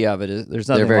immediacy of it. There's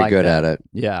nothing. They're very like good that. at it.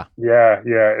 Yeah.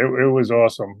 It was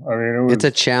awesome. I mean, It's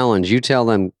a challenge. You tell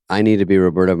them, I need to be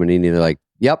Roberto Benigni. They're like,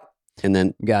 yep. And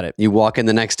then Got it. you walk in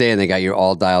the next day and they got you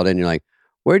all dialed in. You're like,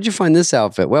 where'd you find this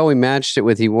outfit? Well, we matched it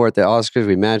with, he wore it at the Oscars.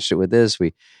 We matched it with this.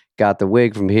 We got the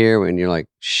wig from here. And you're like,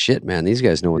 shit, man, these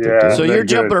guys know what they're doing. So you're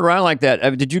jumping around like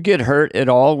that. Did you get hurt at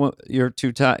all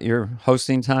your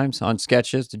hosting times on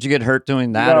sketches? Did you get hurt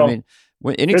doing that? No. I mean,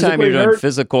 anytime you're doing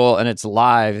physical and it's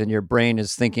live and your brain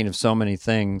is thinking of so many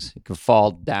things, it could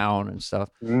fall down and stuff.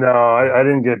 No, I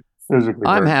didn't get physically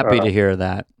I'm hurt. happy to hear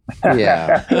that.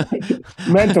 Yeah.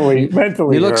 mentally.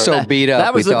 You look so beat up.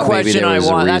 That was the question I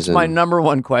want. That's my number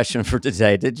one question for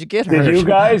today. Did you get hurt?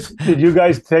 Did you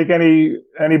guys take any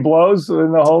blows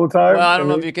in the whole time? Well, I don't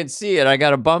know if you can see it. I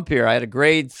got a bump here. I had a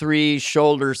grade 3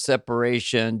 shoulder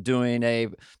separation doing a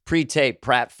pre-tape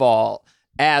pratfall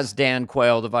as Dan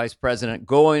Quayle, the vice president,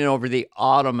 going over the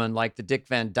ottoman like the Dick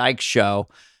Van Dyke Show.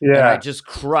 Yeah. And I just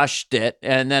crushed it.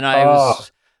 And then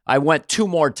I went 2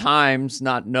 more times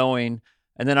not knowing.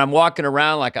 And then I'm walking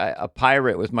around like a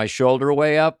pirate with my shoulder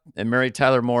way up. And Mary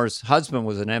Tyler Moore's husband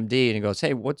was an MD, and he goes,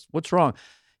 "Hey, what's wrong?"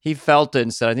 He felt it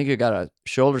and said, "I think you got a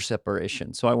shoulder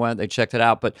separation." So I went, they checked it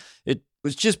out, but it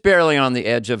was just barely on the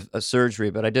edge of a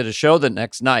surgery. But I did a show the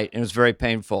next night, and it was very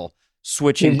painful,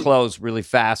 switching clothes really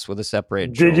fast with a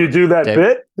separated shoulder. Did you do that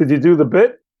bit? Did you do the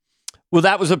bit? Well,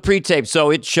 that was a pre-tape, so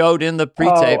it showed in the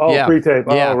pre-tape. Yeah, pre-tape.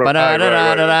 Yeah, right.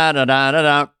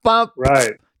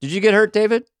 Did you get hurt,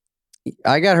 David?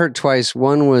 I got hurt twice.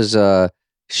 One was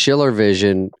Schiller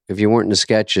Vision. If you weren't in the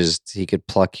sketches, he could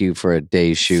pluck you for a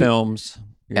day's shoot. Films.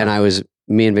 Yeah. And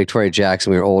me and Victoria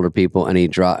Jackson, we were older people, and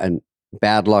and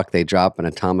bad luck, they drop an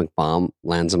atomic bomb,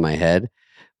 lands on my head.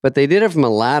 But they did it from a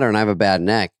ladder, and I have a bad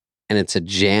neck, and it's a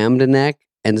jammed neck.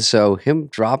 And so him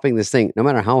dropping this thing, no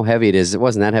matter how heavy it is, it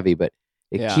wasn't that heavy, but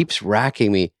it keeps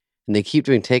racking me, and they keep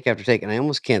doing take after take, and I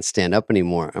almost can't stand up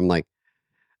anymore. I'm like,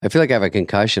 I feel like I have a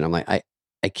concussion. I'm like,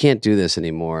 I can't do this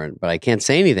anymore, but I can't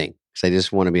say anything because I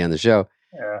just want to be on the show.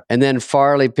 Yeah. And then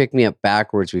Farley picked me up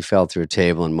backwards. We fell through a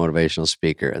table and motivational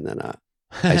speaker, and then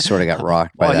I sort of got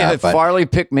rocked by that. But Farley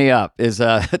picked me up is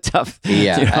tough.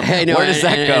 Yeah. Where does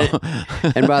that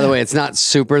go? And by the way, it's not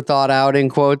super thought out in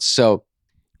quotes. So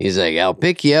he's like, "I'll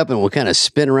pick you up and we'll kind of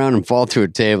spin around and fall through a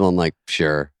table." I'm like,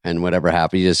 "Sure." And whatever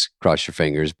happened, you just cross your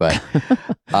fingers. But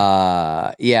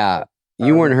yeah.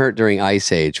 You weren't hurt during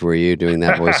Ice Age, were you, doing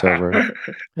that voiceover?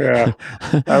 Yeah,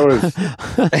 I was.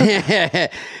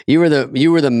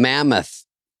 You were the mammoth.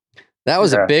 That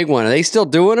was a big one. Are they still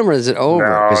doing them, or is it over?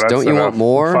 Because don't you want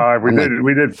more? 5.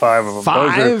 We did 5 of them.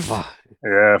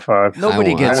 5? 5.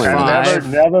 Nobody gets 5.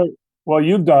 Never. Well,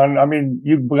 you've done. I mean,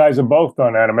 you guys have both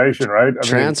done animation, right?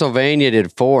 Transylvania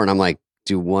did 4, and I'm like,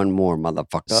 do one more,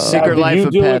 motherfucker. Secret Life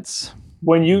of Pets.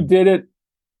 When you did it,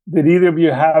 did either of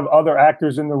you have other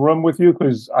actors in the room with you?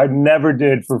 Because I never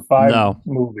did for 5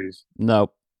 movies.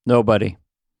 Nope. Nobody.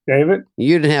 David?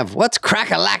 You didn't have, what's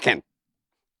crack-a-lackin'?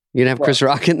 You didn't have Chris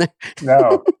Rock in there?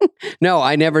 No. No,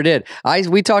 I never did.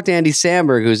 We talked to Andy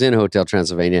Samberg, who's in Hotel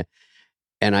Transylvania,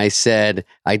 and I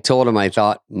told him I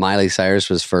thought Miley Cyrus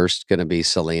was first going to be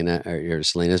Selena, or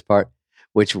Selena's part,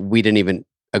 which we didn't even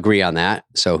agree on that.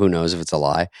 So who knows if it's a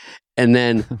lie. And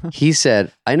then he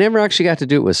said, I never actually got to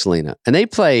do it with Selena. And they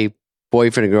play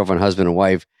boyfriend and girlfriend, husband and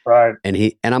wife. Right.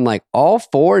 And I'm like, all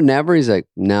 4? Never? He's like,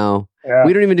 no. Yeah.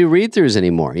 We don't even do read-throughs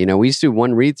anymore. You know, we used to do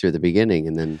one read-through at the beginning,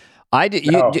 and then I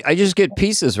just get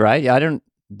pieces, right? I didn't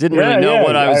really know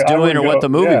what I was doing or what the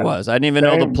movie was. I didn't even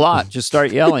know the plot. Just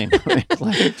start yelling.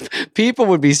 People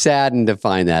would be saddened to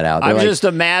find that out. I'm just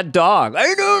a mad dog.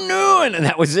 I don't know, and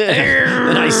that was it.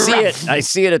 And I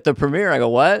see it at the premiere. I go,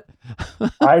 what?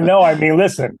 I know. I mean,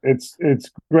 listen, it's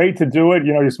great to do it.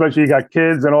 You know, especially you got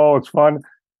kids and all. It's fun,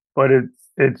 but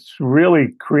it's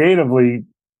really creatively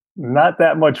not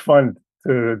that much fun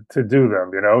to do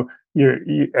them. You know,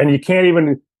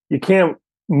 you can't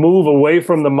move away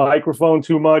from the microphone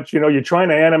too much. You know, you're trying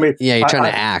to animate. Yeah, you're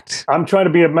trying to act. I'm trying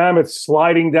to be a mammoth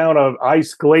sliding down an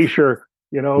ice glacier,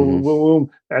 you know,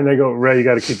 and they go, Ray, you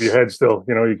got to keep your head still.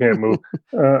 You know, you can't move.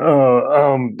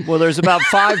 Well, there's about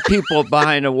 5 people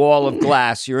behind a wall of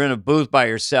glass. You're in a booth by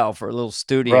yourself or a little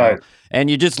studio. Right. And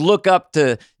you just look up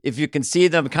to, if you can see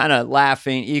them kind of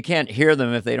laughing, you can't hear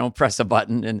them if they don't press a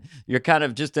button. And you're kind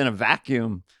of just in a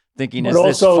vacuum thinking, is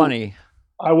this funny?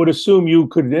 I would assume you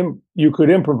could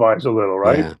improvise a little,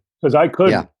 right? Because I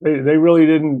couldn't. Yeah. They really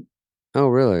didn't. Oh,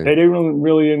 really? They didn't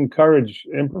really encourage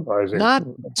improvising. Not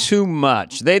too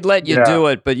much. They'd let you do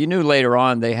it, but you knew later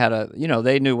on they had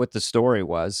they knew what the story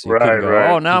was. You couldn't go,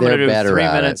 oh, now I'm going to do 3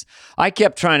 minutes. I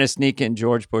kept trying to sneak in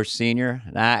George Bush Sr.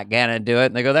 Not going to do it.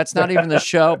 And they go, that's not even the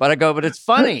show. But I go, but it's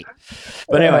funny.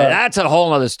 But anyway, that's a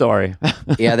whole other story.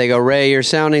 Yeah, they go, Ray, you're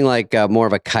sounding like more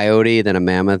of a coyote than a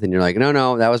mammoth. And you're like,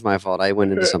 no, that was my fault. I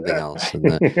went into something else.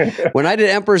 And when I did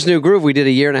Emperor's New Groove, we did a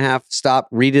 1.5 years,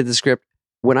 stopped, redid the script.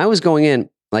 When I was going in,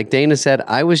 like Dana said,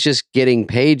 I was just getting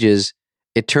pages.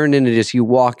 It turned into just you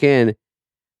walk in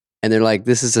and they're like,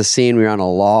 this is a scene. We're on a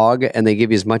log and they give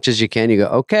you as much as you can. You go,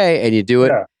 okay. And you do it.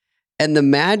 Yeah. And the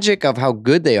magic of how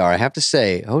good they are, I have to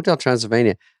say, Hotel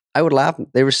Transylvania, I would laugh.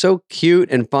 They were so cute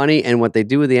and funny. And what they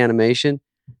do with the animation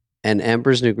and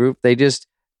Emperor's New Groove,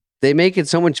 they make it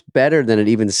so much better than it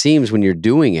even seems when you're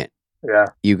doing it. Yeah.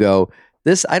 You go,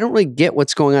 I don't really get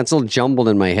what's going on. It's a little jumbled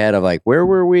in my head of like, where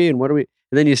were we and what are we?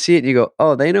 And then you see it and you go,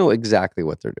 oh, they know exactly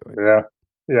what they're doing. Yeah.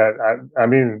 Yeah. I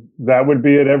mean, that would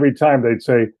be it every time. They'd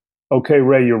say, okay,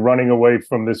 Ray, you're running away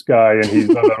from this guy. And he's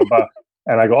blah, blah, blah.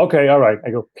 And I go, okay, all right.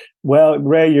 I go, well,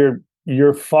 Ray,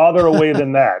 you're farther away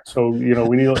than that. So, we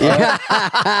need yeah.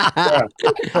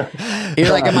 You're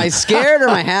like, am I scared or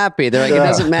am I happy? They're like, it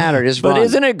doesn't matter. Just run. But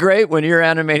isn't it great when your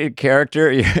animated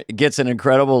character gets an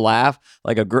incredible laugh,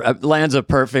 like lands a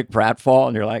perfect pratfall,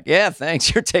 and you're like, yeah,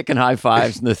 thanks. You're taking high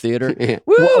fives in the theater. Yeah.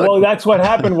 Well, that's what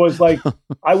happened was like,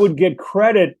 I would get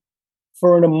credit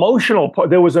for an emotional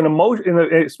part. There was an emotion,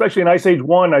 especially in Ice Age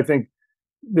 1, I think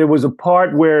there was a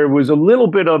part where it was a little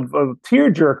bit of a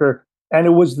tearjerker. And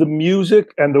it was the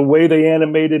music and the way they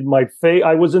animated my face.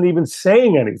 I wasn't even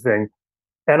saying anything.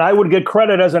 And I would get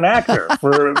credit as an actor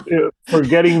for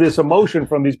getting this emotion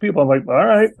from these people. I'm like, all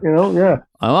right, yeah.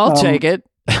 I'll take it.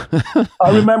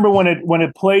 I remember when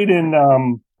it played in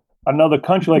another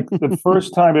country, like the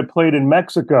first time it played in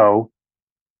Mexico.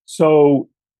 So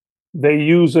they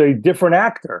use a different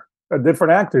actor. A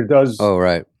different actor does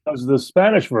the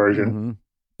Spanish version. Mm-hmm.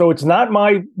 So it's not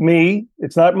me,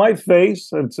 it's not my face,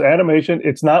 it's animation,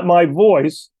 it's not my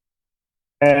voice.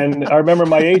 And I remember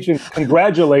my agent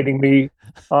congratulating me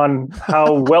on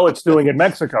how well it's doing in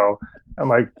Mexico. I'm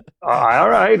like, all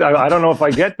right, I don't know if I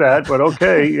get that, but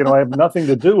okay, I have nothing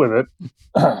to do with it.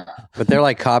 But they're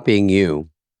like copying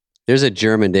you. There's a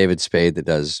German David Spade that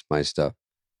does my stuff.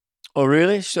 Oh,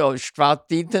 really? So,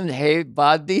 Schwarztiten, hey,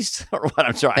 buddies? Or what?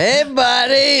 I'm sorry. Hey,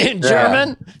 buddy! In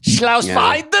German,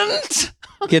 Schlausweidend?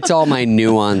 Gets all my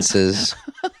nuances.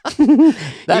 That's he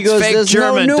goes, fake there's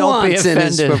German. No Don't be nuance in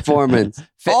his offended. performance.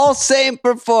 All same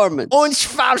performance. Und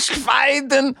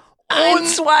Schwarzweiden. Und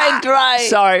zwei, drei.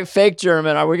 Sorry, fake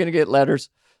German. Are we going to get letters?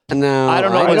 No. I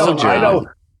don't know what's I know.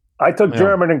 I took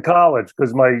German in college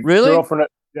because my girlfriend,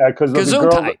 because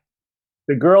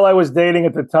the girl I was dating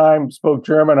at the time spoke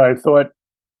German. I thought,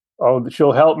 oh,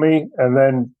 she'll help me. And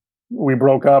then we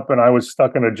broke up and I was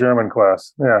stuck in a German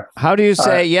class. Yeah. How do you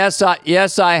say, yes,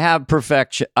 I have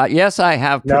perfection. Yes, I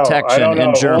have protection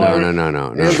in German.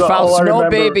 No. No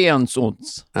baby uns.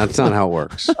 That's not how it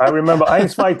works. I remember 1, 2,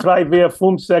 3, 4,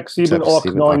 5, 6, 7,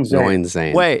 8, 9,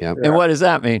 10. Wait, and what does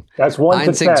that mean? That's 1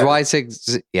 to 10. 1, 6,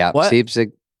 2, 6, yeah. What? 7,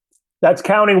 6. That's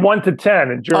counting 1 to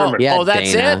 10 in German.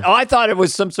 That's Dana. it? Oh, I thought it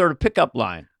was some sort of pickup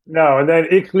line. No, and then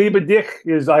Ich liebe dich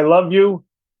is I love you.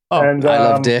 Oh, and I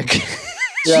love Dick.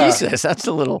 Yeah. Jesus, that's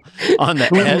a little on the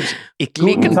edge.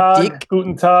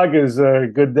 Guten Tag is a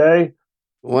good day.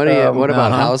 What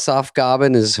about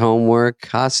Hausaufgaben is homework?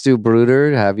 Hast du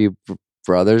Bruder? Have you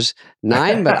brothers?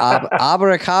 Nein, but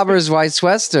Abracadabra is White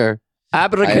Schwester.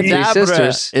 Abracadabra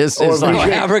is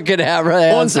like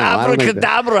Abracadabra. Uns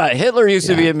Abracadabra. Hitler used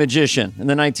to be a magician in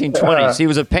the 1920s. He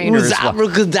was a painter. Uns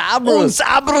Abracadabra. Uns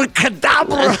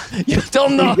Abracadabra. You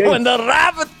don't know when the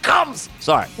rabbit comes.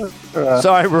 Sorry,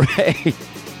 Ray.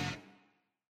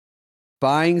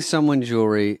 Buying someone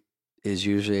jewelry is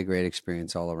usually a great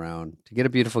experience all around. To get a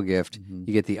beautiful gift,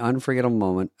 you get the unforgettable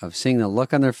moment of seeing the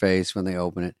look on their face when they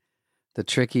open it. The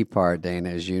tricky part, Dana,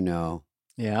 as you know.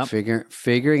 Yeah.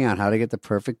 Figuring out how to get the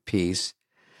perfect piece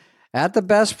at the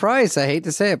best price. I hate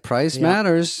to say it. Price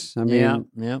matters. I mean,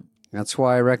 that's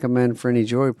why I recommend for any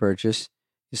jewelry purchase,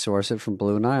 you source it from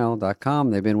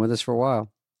BlueNile.com. They've been with us for a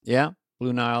while. Yeah.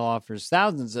 Blue Nile offers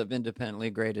thousands of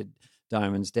independently graded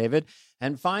diamonds, David,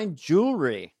 and fine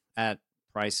jewelry at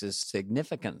prices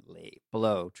significantly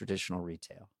below traditional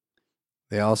retail.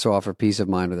 They also offer peace of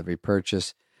mind with every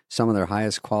purchase. Some of their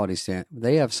highest quality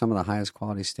they have some of the highest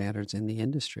quality standards in the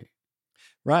industry.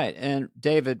 Right. And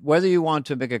David, whether you want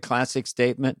to make a classic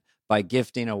statement by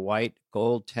gifting a white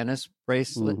gold tennis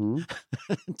bracelet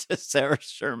to Sarah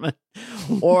Sherman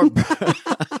or bring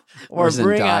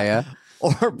Zendaya.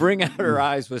 or bring out her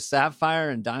eyes with sapphire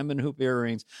and diamond hoop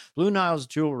earrings, Blue Nile's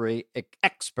jewelry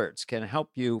experts can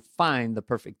help you find the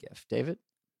perfect gift. David?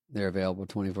 They're available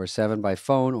 24/7 by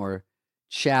phone or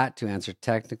chat to answer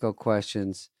technical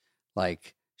questions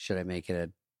like, should I make it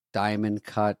a diamond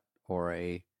cut or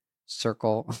a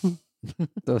circle?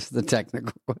 Those are the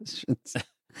technical questions.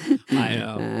 I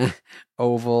know.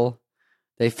 Oval.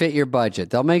 They fit your budget.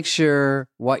 They'll make sure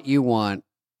what you want,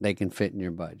 they can fit in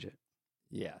your budget.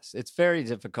 Yes. It's very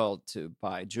difficult to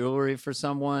buy jewelry for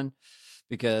someone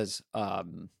because,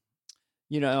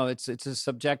 it's a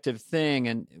subjective thing,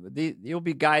 and you'll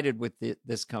be guided with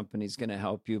this company's going to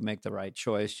help you make the right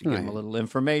choice. You give them a little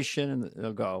information, and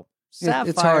they'll go, sapphire.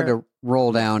 It's hard to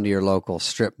roll down to your local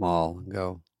strip mall and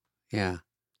go, yeah,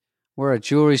 we're a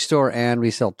jewelry store and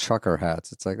we sell trucker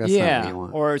hats. It's like, that's not what you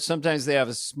want. Or sometimes they have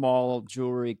a small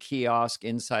jewelry kiosk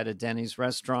inside a Denny's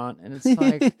restaurant, and it's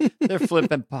like they're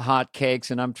flipping hot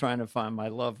cakes, and I'm trying to find my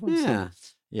loved ones. Yeah.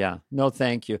 Yeah. No,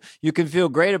 thank you. You can feel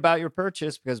great about your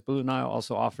purchase because Blue Nile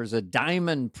also offers a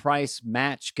diamond price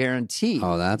match guarantee.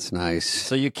 Oh, that's nice.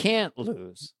 So you can't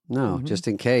lose. No, just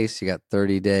in case. You got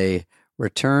 30-day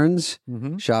returns.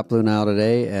 Shop Blue Nile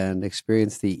today and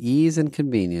experience the ease and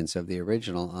convenience of the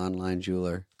original online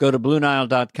jeweler. Go to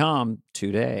BlueNile.com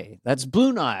today. That's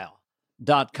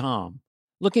BlueNile.com.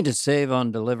 Looking to save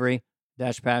on delivery?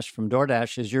 DashPass from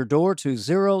DoorDash is your door to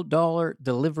 $0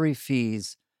 delivery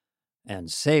fees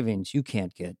and savings you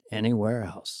can't get anywhere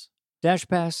else.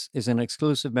 DashPass is an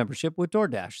exclusive membership with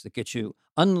DoorDash that gets you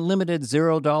unlimited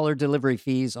 $0 delivery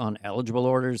fees on eligible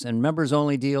orders and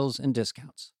members-only deals and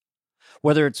discounts.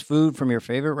 Whether it's food from your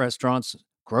favorite restaurants,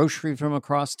 grocery from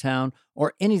across town,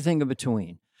 or anything in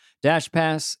between,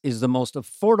 DashPass is the most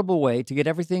affordable way to get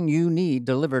everything you need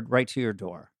delivered right to your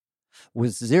door.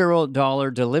 With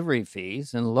 $0 delivery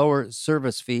fees and lower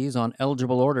service fees on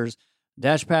eligible orders,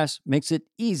 DashPass makes it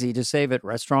easy to save at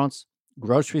restaurants,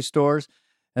 grocery stores,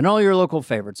 and all your local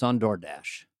favorites on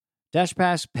DoorDash.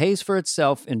 DashPass pays for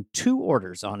itself in 2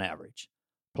 orders on average.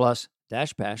 Plus,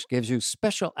 DashPass gives you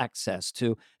special access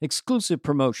to exclusive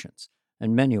promotions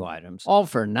and menu items, all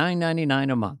for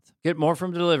 $9.99 a month. Get more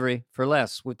from delivery for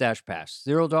less with DashPass.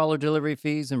 $0 delivery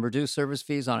fees and reduced service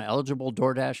fees on eligible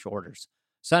DoorDash orders.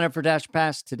 Sign up for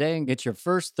DashPass today and get your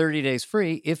first 30 days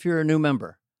free if you're a new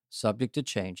member. Subject to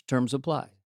change. Terms apply.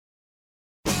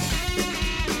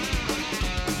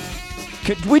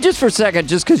 Could we just for a second,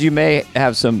 just because you may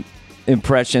have some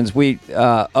impressions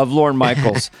of Lorne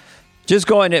Michaels, just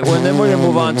going to, well, then we're going to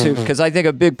move on to, because I think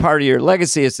a big part of your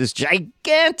legacy is this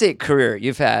gigantic career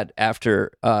you've had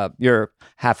after your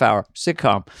half-hour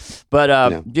sitcom.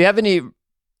 But do you have any,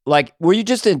 like, were you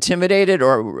just intimidated,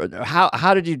 or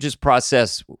how did you just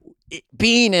process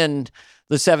being in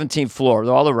the 17th floor with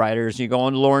all the writers? You go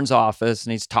into Lorne's office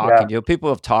and he's talking to you. People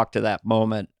have talked to that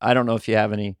moment. I don't know if you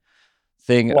have anything.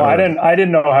 Well, I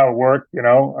didn't know how it worked. They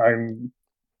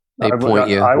point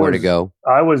you where to go.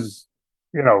 I was,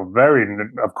 very,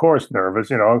 of course,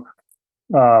 nervous. And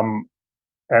the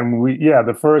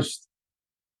first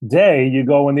day you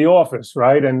go in the office,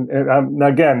 right? And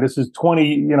again, this is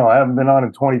 20. I haven't been on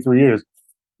in 23 years,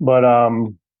 but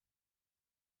all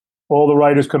the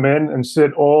writers come in and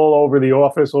sit all over the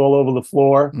office, all over the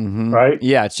floor, right?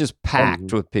 Yeah, it's just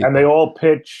packed with people. And they all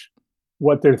pitch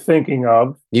what they're thinking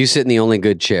of. You sit in the only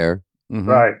good chair.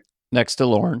 Right. Next to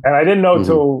Lorne. And I didn't know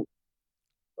till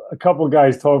a couple of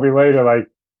guys told me later, like,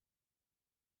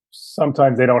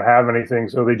 sometimes they don't have anything,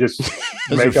 so they just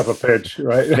make up a pitch,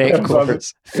 right?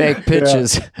 Fake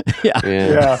pitches.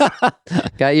 Yeah.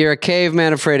 You're a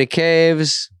caveman afraid of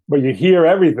caves. But you hear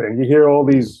everything. You hear all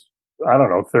these,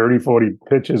 30, 40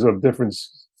 pitches of different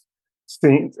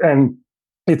scenes. And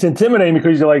it's intimidating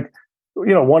because you're like,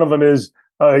 one of them is,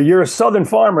 you're a Southern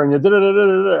farmer, and you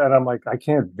da-da-da-da-da. And I'm like, I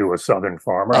can't do a Southern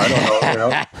farmer. I don't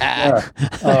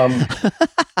know.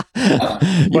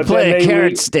 You play a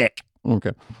carrot stick.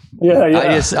 Okay.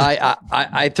 Yeah.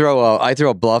 I throw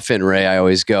a bluff in, Ray. I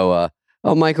always go,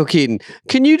 Michael Keaton,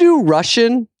 can you do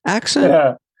Russian accent?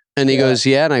 Yeah. And he goes,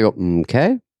 yeah. And I go,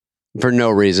 okay. For no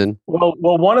reason. Well,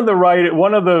 one of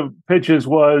the pitches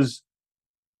was,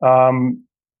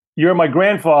 you're my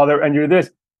grandfather, and you're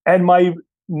this. And my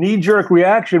knee-jerk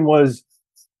reaction was,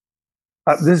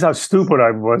 this is how stupid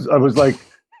I was. I was like,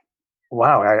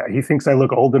 wow, he thinks I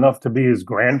look old enough to be his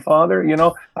grandfather.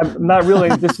 I'm not really.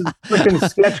 This is freaking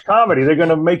sketch comedy. They're going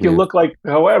to make you look like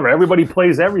however. Everybody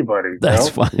plays everybody. That's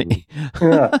funny.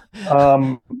 Yeah.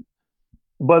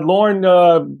 But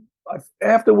Lorne,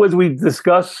 afterwards, we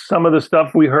discussed some of the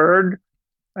stuff we heard,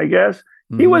 I guess.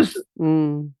 He was,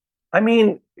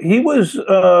 he was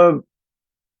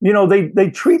they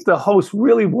treat the host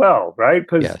really well, right?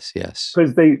 Yes, yes.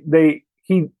 Because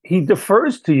he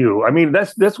defers to you. I mean,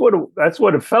 that's what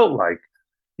it felt like.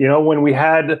 When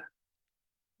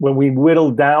we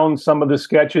whittled down some of the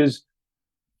sketches,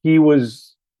 he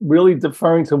was really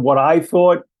deferring to what I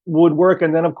thought would work,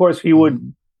 and then of course he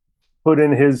would put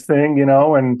in his thing,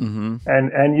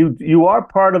 and you are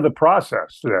part of the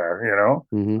process there.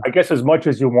 I guess as much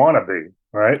as you want to be,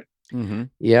 right?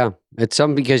 Yeah, it's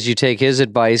something because you take his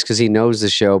advice because he knows the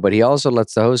show, but he also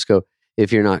lets the host go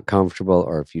if you're not comfortable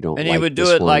or if you don't. And like he would do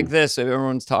this it one. like this: if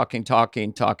everyone's talking,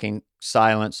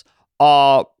 silence.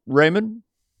 Raymond,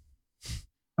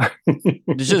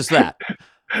 it's just that.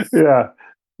 Yeah.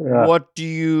 What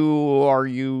are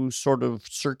you sort of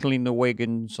circling the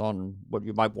wagons on what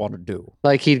you might want to do?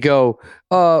 Like he'd go,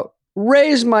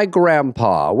 raise my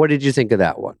grandpa. What did you think of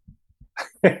that one?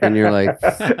 And you're like,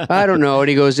 I don't know. And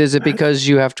he goes, is it because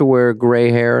you have to wear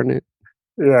gray hair in it?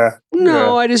 Yeah.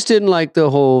 No, I just didn't like the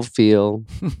whole feel.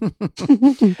 Do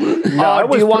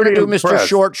you want to do Mr.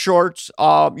 Short Shorts?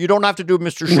 You don't have to do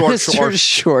Mr. Short Shorts. Mr.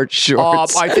 Short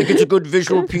Shorts. I think it's a good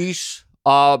visual piece.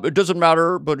 It doesn't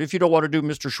matter, but if you don't want to do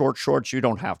Mr. Short Shorts, you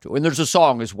don't have to. And there's a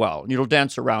song as well. And you'll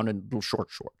dance around in little short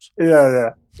shorts.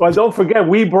 Yeah. Well, don't forget,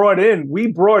 we brought in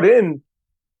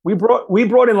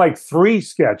like 3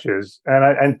 sketches,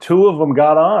 and 2 of them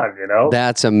got on.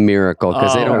 That's a miracle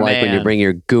because they don't like when you bring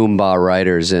your Goomba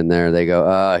writers in there. They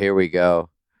go, here we go.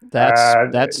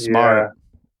 That's smart.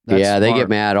 They get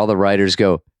mad. All the writers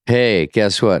go, hey,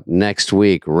 guess what? Next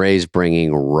week, Ray's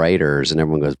bringing writers, and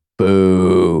everyone goes,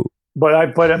 boo.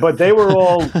 But they were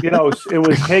all, it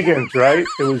was Higgins, right?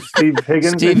 It was Steve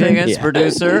Higgins. Steve Higgins,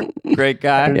 producer, great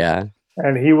guy. Yeah.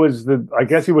 And he was I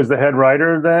guess he was the head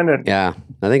writer then. And, yeah,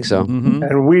 I think so.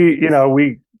 And we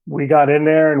got in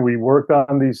there and we worked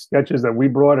on these sketches that we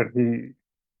brought, and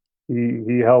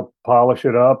he helped polish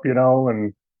it up,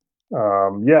 and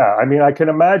I mean, I can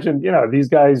imagine, these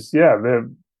guys,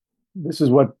 this is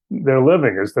what they're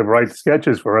living, is to write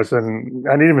sketches for us. And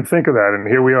I didn't even think of that. And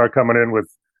here we are coming in with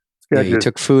sketches. Yeah, you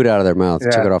took food out of their mouth,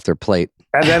 took it off their plate.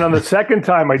 And then on the second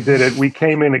time I did it, we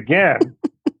came in again,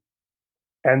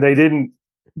 and they didn't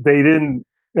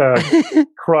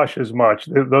crush as much.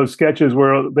 Those sketches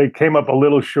they came up a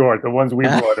little short, the ones we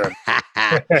brought in.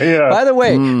 Yeah. By the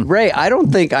way, Ray, I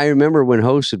don't think I remember when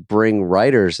hosts would bring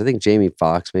writers. I think Jamie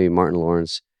Foxx, maybe Martin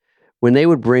Lawrence, when they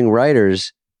would bring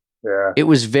writers, it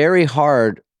was very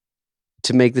hard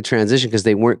to make the transition because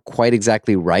they weren't quite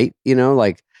exactly right.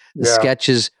 Like the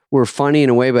sketches were funny in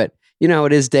a way, but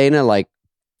it is, Dana, like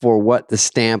for what the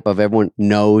stamp of everyone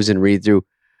knows and read through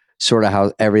sort of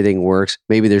how everything works.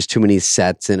 Maybe there's too many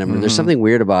sets in them. Or there's something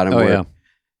weird about them.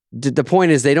 The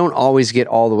point is they don't always get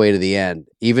all the way to the end,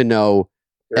 even though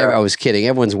I was kidding.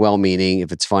 Everyone's well-meaning.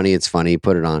 If it's funny, it's funny.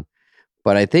 Put it on.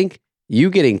 But I think you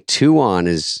getting 2 on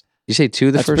is, you say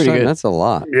 2 the first time? Good. That's a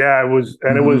lot. Yeah, it was.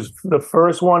 And it was the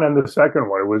first one and the second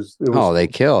one. It was they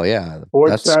kill. Yeah.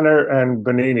 Sports Center and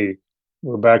Benini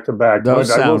were back to back.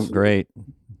 Those sound great.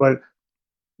 But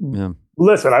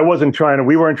listen,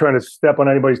 we weren't trying to step on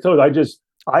anybody's toes.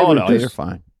 You're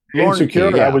fine.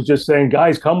 Insecure. I was just saying,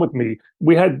 guys, come with me.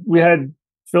 We had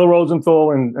Phil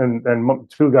Rosenthal and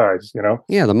 2 guys,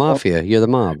 Yeah, the mafia. You're the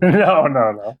mob.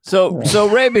 No. So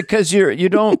Ray, because you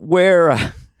don't wear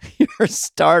your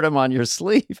stardom on your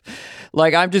sleeve,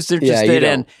 like I'm just interested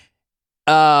in,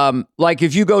 like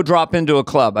if you go drop into a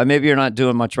club, maybe you're not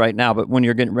doing much right now, but when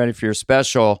you're getting ready for your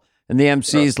special, and the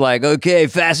MC's like, okay,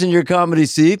 fasten your comedy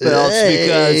seatbelts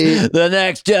because the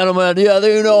next gentleman, I'm Ray,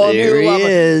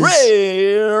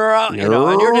 and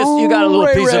you got a little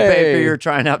piece of paper, you're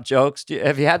trying out jokes.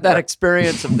 Have you had that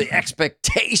experience of the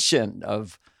expectation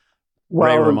of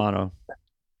Ray Romano?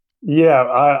 Yeah,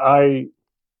 I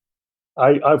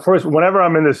first, whenever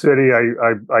I'm in the city,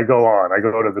 I go on. I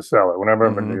go to the cellar. Whenever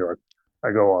I'm in New York,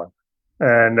 I go on.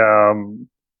 And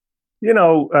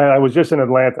I was just in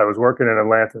Atlanta. I was working in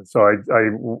Atlanta, so I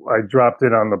dropped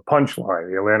in on the Punchline,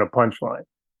 the Atlanta Punchline.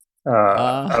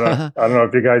 I don't know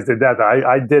if you guys did that.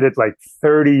 I did it like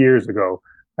 30 years ago.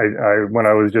 When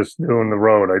I was just doing the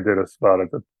road, I did a spot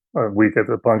a week at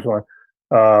the Punchline.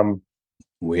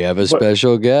 We have a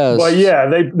special guest. But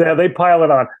they pile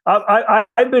it on.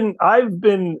 I've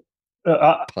been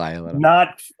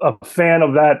not a fan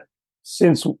of that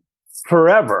since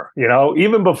forever,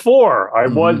 even before I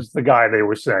was the guy they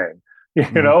were saying,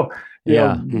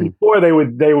 before they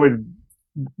would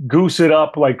goose it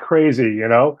up like crazy,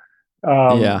 and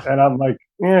I'm like,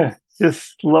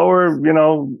 just lower,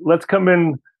 let's come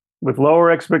in with lower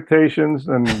expectations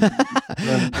and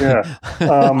yeah.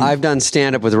 I've done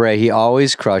stand up with Ray. He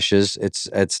always crushes.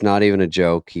 It's not even a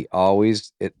joke. It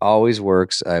always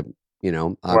works. I'm,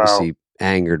 obviously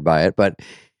angered by it, but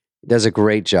he does a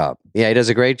great job. Yeah, he does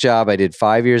a great job. I did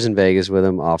 5 years in Vegas with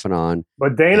him off and on.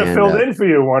 But Dana filled in for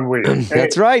you one week.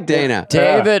 That's right, Dana.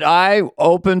 David, I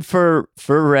opened for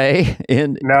Ray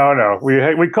in. No,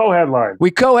 we co-headlined.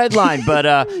 We co-headlined,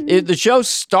 but the show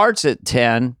starts at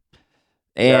 10.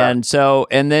 And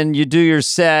and then you do your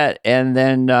set, and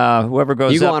then whoever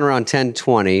goes you go up, on around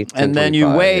 10:20, and then you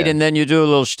wait, and then you do a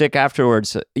little shtick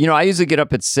afterwards. I usually get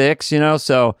up at 6,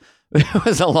 so it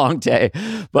was a long day.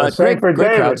 But same for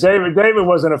David. David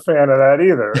wasn't a fan of that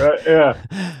either. Yeah,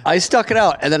 I stuck it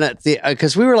out, and then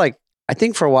because we were like, I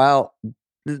think for a while,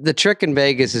 the trick in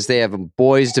Vegas is they have a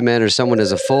Boys to Men or someone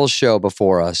does a full show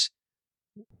before us.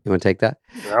 You want to take that?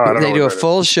 No, I don't they know do a what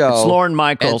full show. It's Lorne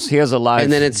Michaels. He has a live.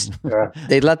 And then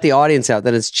they let the audience out.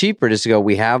 Then it's cheaper just to go,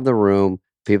 we have the room.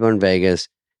 People in Vegas.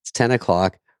 It's 10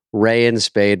 o'clock. Ray and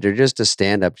Spade, they're just a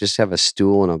stand-up. Just have a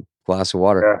stool and a glass of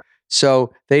water. Yeah.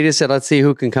 So they just said, let's see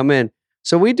who can come in.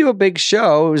 So we do a big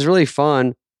show. It was really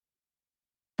fun.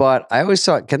 But I always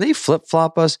thought, can they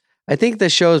flip-flop us? I think the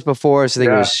shows before us, I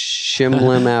think it was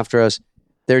Shimlim after us.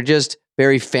 They're just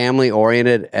very family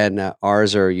oriented, and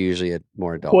ours are usually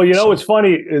more adult. Well, what's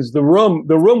funny is the room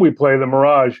we play, the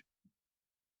Mirage,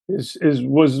 is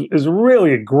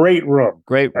really a great room.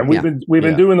 Great, and we've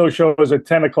been doing those shows at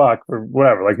 10 o'clock for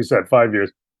whatever, like you said, 5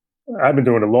 years. I've been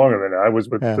doing it longer than that. I was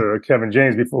with Kevin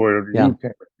James before you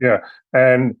came. Yeah,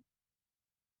 and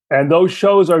those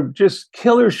shows are just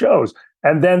killer shows.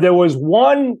 And then there was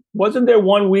wasn't there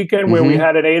one weekend where we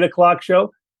had an 8 o'clock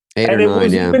show? 8 or and 9, it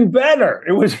was even better.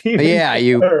 It was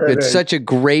even better. It's such a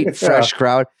great, fresh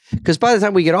crowd. Because by the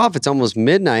time we get off, it's almost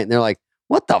midnight, and they're like,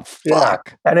 what the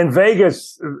fuck? And in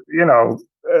Vegas,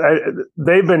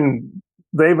 they've been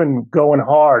going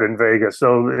hard in Vegas,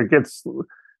 so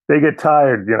they get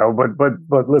tired,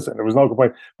 But listen, there was no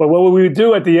complaint. But what we would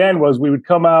do at the end was we would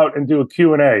come out and do a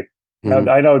Q&A. And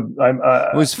I know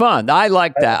it was fun. I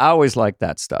like that. I always like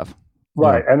that stuff.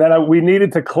 Right, and then we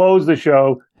needed to close the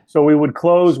show. So we would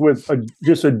close with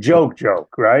just a joke,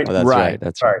 right? Oh, that's right.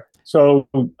 That's right. So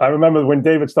I remember when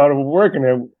David started working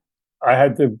there, I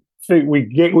had to think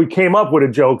we came up with a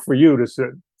joke for you to say.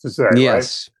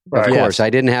 Yes, right? Of course. I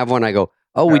didn't have one. I go,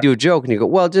 we do a joke, and you go,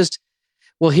 well,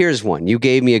 here's one. You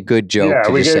gave me a good joke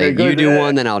to just say, you do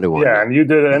one, then I'll do one. Yeah, and you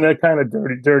did it, and they're kind of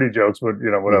dirty jokes, but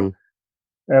whatever.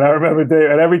 Mm-hmm. And I remember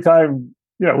Dave, and every time,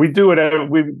 we do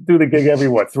the gig every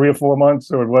 3 or 4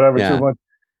 months or whatever, 2 months.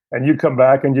 And you'd come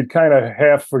back and you'd kind of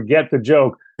half forget the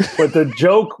joke, but the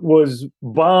joke was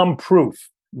bomb-proof.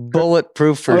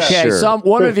 Bulletproof for sure. Okay,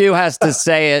 one of you has to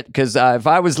say it, because if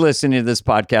I was listening to this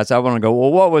podcast, I want to go,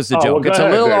 well, what was the joke? It's a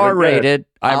little R-rated.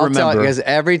 I'll tell you, because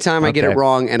every time I get it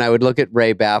wrong, and I would look at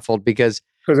Ray baffled, because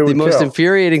the most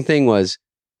infuriating thing was,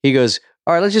 he goes,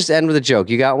 all right, let's just end with a joke.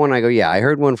 You got one? I go, yeah, I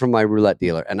heard one from my roulette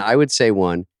dealer. And I would say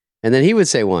one, and then he would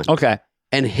say one. Okay.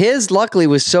 And his, luckily,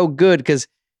 was so good, because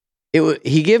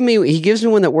he gives me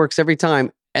one that works every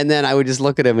time, and then I would just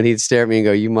look at him and he'd stare at me and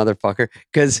go, "You motherfucker,"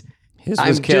 because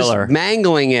I'm just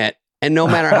mangling it, and no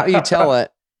matter how you tell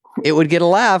it, it would get a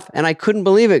laugh, and I couldn't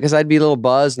believe it because I'd be a little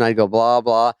buzzed and I'd go blah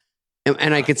blah,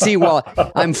 and I could see while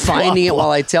I'm finding it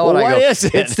while I tell it. What I go, is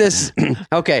it? It's this.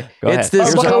 Okay, it's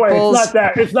this. By the way,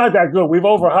 it's not that good. We've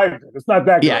overhyped it. It's not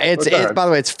that good. Yeah, it's by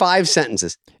the way, it's 5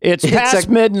 sentences. It's past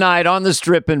midnight on the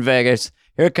Strip in Vegas.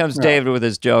 Here comes David with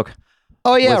his joke.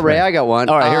 Oh yeah, Ray, I got one.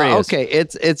 All right, here he is. Okay,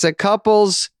 it's a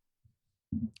couple's.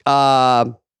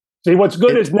 See, what's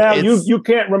good is now you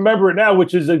can't remember it now,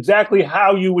 which is exactly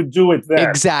how you would do it then.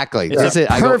 Exactly. That's it.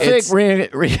 Perfect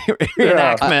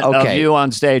reenactment of you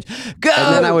on stage. Go!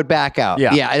 And then I would back out.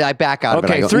 Yeah, I back out.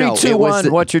 Okay, 3, 2,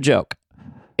 1. What's your joke?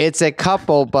 It's a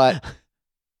couple, but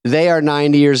they are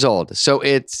 90 years old. So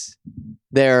it's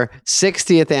their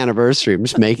 60th anniversary. I'm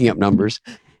just making up numbers.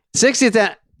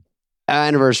 60th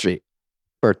anniversary.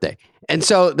 Birthday. And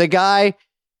so the guy,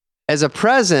 as a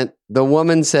present, the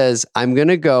woman says, I'm going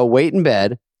to go wait in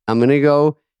bed. I'm going to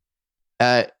go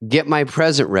get my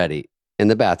present ready in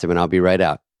the bathroom, and I'll be right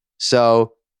out.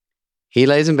 So he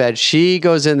lays in bed. She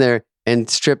goes in there and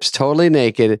strips totally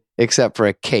naked except for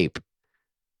a cape.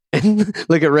 And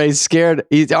look at Ray, scared.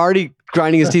 He's already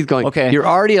grinding his teeth going, okay, you're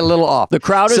already a little off. The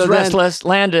crowd is restless.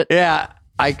 Land it. Yeah.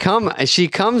 She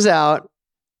comes out,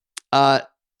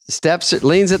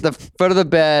 leans at the foot of the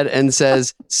bed and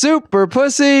says, "Soup or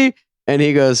pussy?" And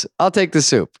he goes, "I'll take the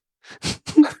soup."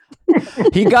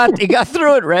 He got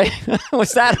through it, Ray.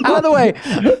 Was that? By the way,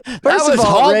 first of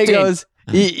all, Ray goes,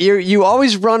 "You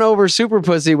always run over super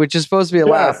pussy, which is supposed to be a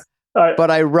laugh."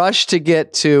 but I rush to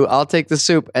get to I'll take the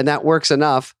soup, and that works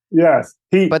enough. Yes.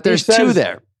 But there's two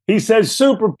there. He says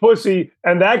super pussy,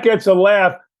 and that gets a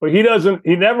laugh, but he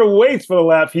never waits for the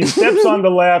laugh. He steps on the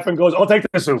laugh and goes, I'll take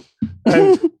the soup.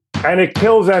 And it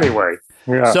kills anyway.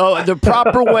 Yeah. So the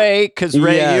proper way, because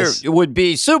Ray, Yes. would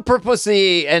be super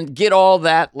pussy and get all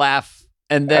that laugh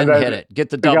and then hit it. Get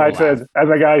the double laugh.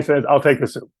 The guy says, I'll take the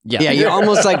soup. Yeah, You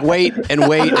almost like wait, and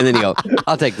then you go,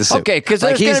 I'll take the soup. Okay, because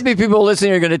Like there's going to be people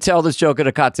listening who are going to tell this joke at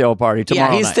a cocktail party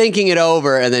tomorrow Yeah, he's night. thinking it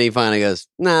over, and then he finally goes,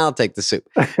 "Nah, I'll take the soup."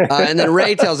 And then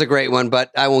Ray tells a great one,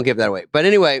 but I won't give that away. But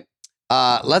anyway,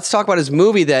 let's talk about his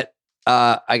movie that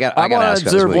I got to want to ask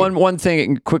about his observe movie. one thing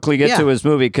and quickly get to his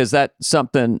movie, because that's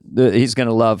something that he's going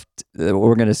to love.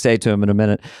 We're going to say to him in a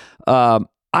minute.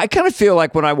 I kind of feel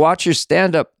like when I watch your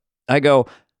stand-up, I go,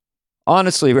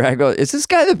 honestly, Ray, I go, is this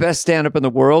guy the best stand-up in the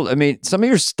world? I mean, some of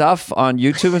your stuff on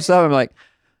YouTube and stuff, I'm like,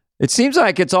 it seems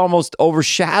like it's almost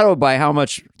overshadowed by how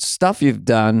much stuff you've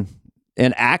done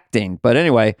in acting. But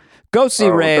anyway, go see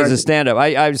Ray as a stand-up.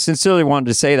 I sincerely wanted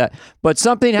to say that. But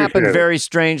something happened very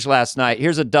strange last night.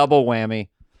 Here's a double whammy.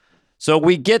 So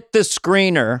we get the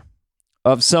screener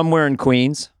of Somewhere in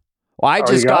Queens. Well, I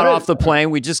just got off the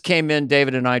plane. We just came in.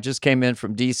 David and I just came in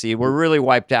from D.C. We're really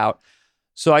wiped out.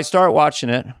 So I start watching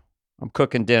it. I'm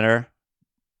cooking dinner.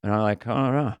 And I'm like,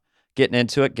 oh, no. Getting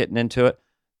into it.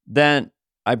 Then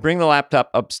I bring the laptop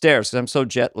upstairs because I'm so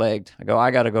jet-lagged. I go,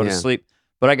 I got to go to sleep.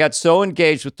 But I got so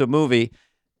engaged with the movie,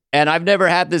 and I've never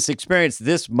had this experience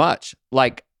this much.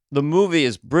 Like, the movie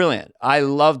is brilliant. I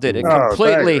loved it. It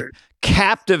completely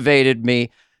captivated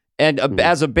me. And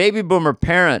as a baby boomer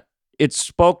parent, it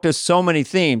spoke to so many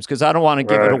themes, because I don't want to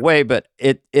give it away, but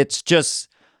it's just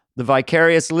the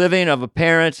vicarious living of a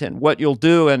parent and what you'll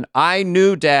do. And I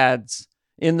knew dads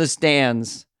in the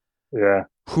stands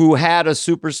who had a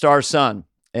superstar son.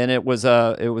 And it was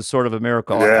sort of a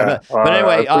miracle. Yeah. But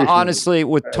anyway, honestly,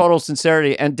 with total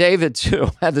sincerity, and David too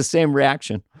had the same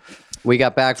reaction. We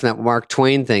got back from that Mark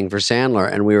Twain thing for Sandler,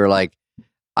 and we were like,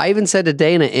 I even said to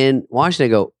Dana in Washington, I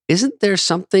go, isn't there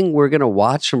something we're going to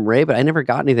watch from Ray? But I never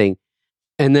got anything.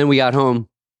 And then we got home,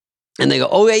 and they go,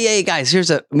 oh, yeah, guys,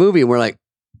 here's a movie. And we're like,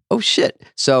 oh, shit.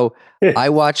 So I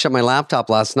watched on my laptop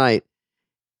last night.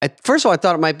 First of all, I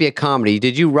thought it might be a comedy.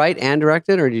 Did you write and direct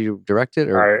it, or did you direct it?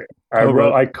 Or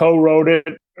I co-wrote it,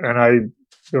 and I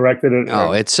directed it.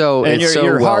 Oh, it's so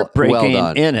you're heartbreaking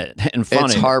well done in it and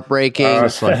funny. It's heartbreaking.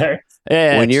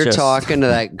 When you're talking to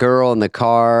that girl in the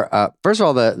car. First of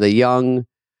all, the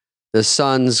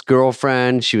son's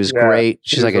girlfriend, she was great.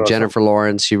 She's like a Jennifer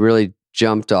Lawrence. She really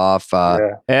jumped off.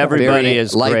 Everybody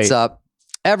is lights great. Up.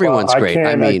 Everyone's great.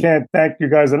 I can't thank you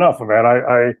guys enough,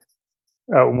 man.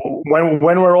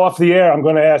 When we're off the air, I'm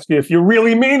going to ask you if you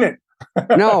really mean it.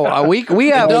 No, we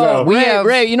have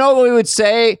Ray. You know what we would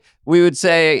say? We would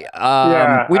say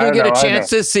we didn't get a chance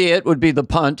to see it. Would be the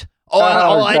punt.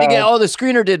 I didn't get. The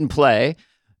screener didn't play.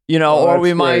 Or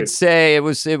we might say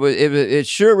it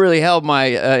sure really held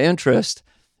my interest.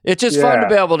 It's just fun to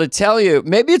be able to tell you.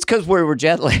 Maybe it's because we were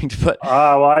jet-lagged, but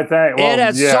it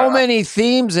has so many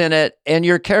themes in it, and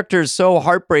your character is so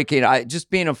heartbreaking.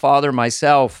 Just being a father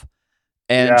myself,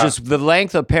 and just the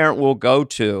length a parent will go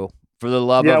to for the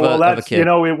love of a kid.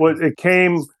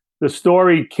 The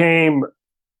story came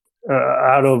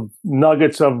out of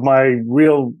nuggets of my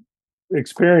real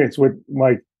experience with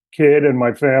my kid and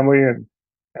my family, and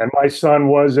my son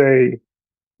was a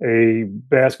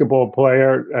basketball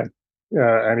player,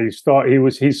 and he's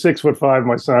 6'5",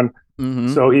 my son.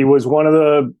 Mm-hmm. So he was one of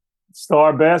the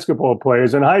star basketball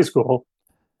players in high school,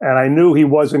 and I knew he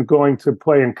wasn't going to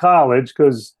play in college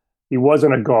because he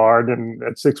wasn't a guard, and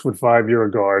at 6'5", you're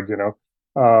a guard,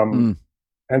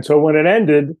 And so when it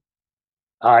ended,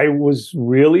 I was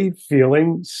really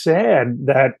feeling sad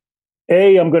that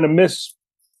I'm going to miss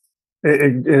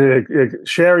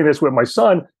sharing this with my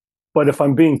son. But if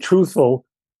I'm being truthful,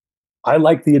 I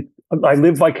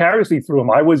lived vicariously through him.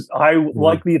 I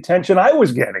like the attention I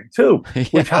was getting too.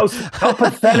 Which how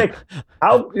pathetic.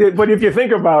 But if you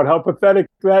think about how pathetic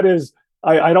that is,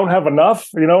 I don't have enough.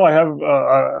 I have.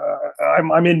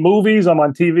 I'm in movies. I'm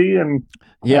on TV, and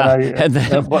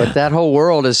but that whole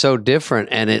world is so different,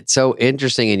 and it's so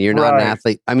interesting. And you're not an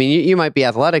athlete. I mean, you might be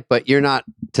athletic, but you're not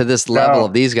to this level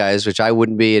of these guys, which I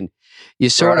wouldn't be. And you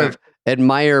sort of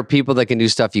admire people that can do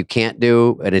stuff you can't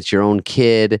do, and it's your own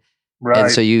kid. Right.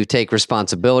 And so you take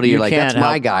responsibility. You're like, that's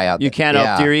my guy out there. You can't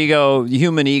help your ego.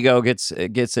 Human ego gets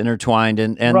intertwined,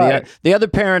 and the other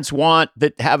parents want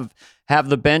that have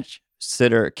the bench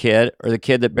sitter kid or the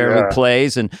kid that barely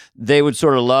plays, and they would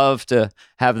sort of love to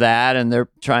have that, and they're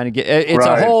trying to get it's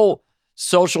a whole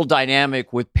social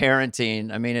dynamic with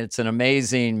parenting. I mean, it's an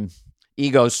amazing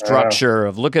ego structure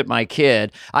of look at my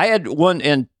kid. I had one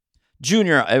in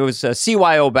junior, it was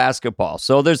CYO basketball.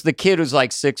 So there's the kid who's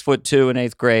like 6'2" in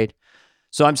 8th grade.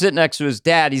 So I'm sitting next to his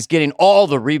dad. He's getting all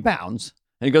the rebounds.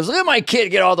 And he goes, look at my kid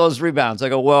get all those rebounds. I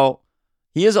go, well,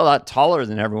 he is a lot taller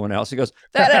than everyone else. He goes,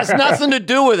 that has nothing to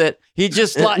do with it. He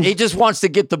just wants to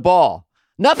get the ball.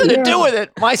 Nothing to do with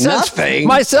it. My son's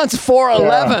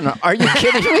 4'11". Yeah. Are you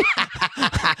kidding me?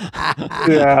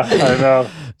 Yeah, I know.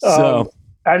 So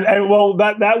and well,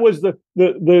 that was the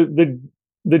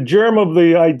germ of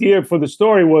the idea for the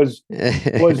story was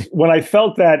when I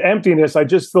felt that emptiness, I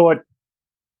just thought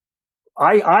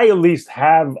I at least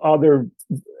have other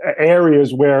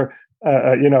areas where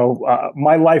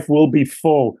my life will be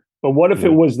full. But what if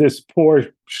it was this poor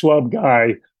schlub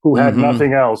guy who had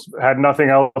nothing else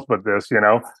but this,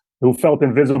 who felt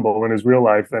invisible in his real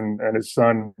life, and his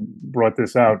son brought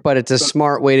this out. But it's a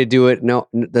smart way to do it. No,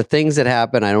 the things that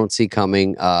happen, I don't see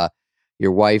coming.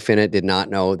 Your wife in it did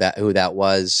not know who that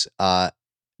was.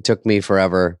 Took me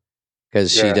forever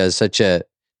because she does such a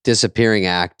disappearing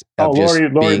act. Of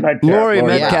Laurie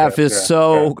Metcalf is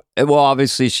so well.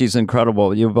 Obviously, she's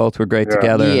incredible. You both were great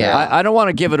together. Yeah. I don't want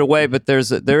to give it away, but there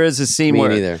is a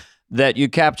scene that you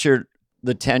captured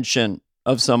the tension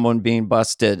of someone being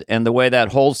busted, and the way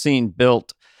that whole scene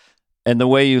built, and the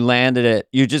way you landed it.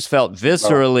 You just felt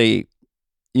viscerally,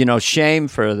 shame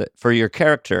for your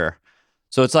character.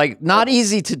 So it's like not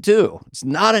easy to do. It's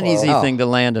not an easy thing to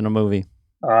land in a movie.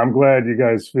 I'm glad you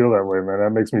guys feel that way, man.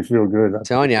 That makes me feel good. I'm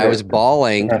telling you, I was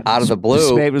bawling out of the blue.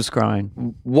 Spade was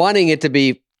crying. Wanting it to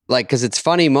be like, because it's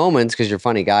funny moments, because you're a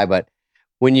funny guy, but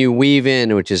when you weave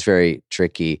in, which is very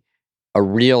tricky, a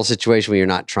real situation where you're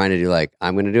not trying to do like,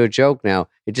 I'm going to do a joke now.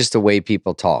 It's just the way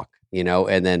people talk,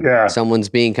 and then someone's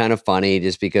being kind of funny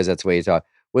just because that's the way you talk.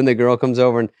 When the girl comes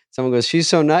over and someone goes, she's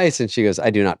so nice. And she goes, I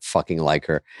do not fucking like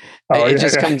her. It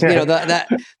just comes,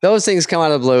 those things come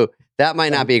out of the blue. That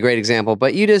might not be a great example,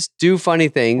 but you just do funny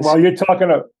things. Well, you're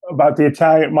talking about the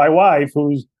Italian, my wife,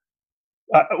 who's,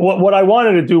 what I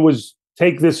wanted to do was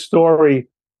take this story,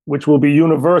 which will be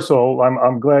universal.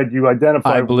 I'm glad you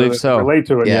identify. I believe so. Relate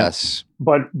to it. Yes.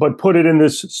 But put it in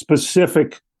this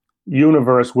specific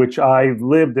universe, which I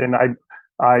lived in.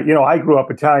 I grew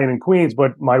up Italian in Queens,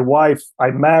 but my wife,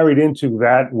 I married into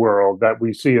that world that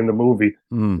we see in the movie.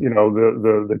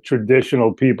 The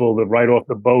traditional people, the right off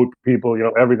the boat people,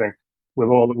 everything with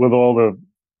all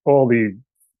the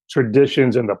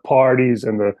traditions and the parties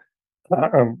and the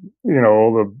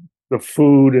all the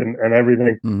food and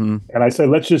everything. Mm-hmm. And I said,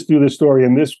 let's just do this story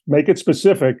and make it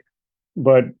specific,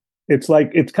 but it's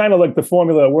kind of like the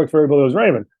formula that worked for Everybody Loves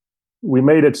Raymond. We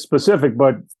made it specific,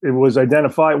 but it was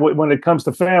identified. When it comes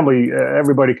to family,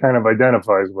 everybody kind of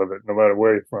identifies with it, no matter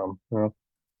where you're from.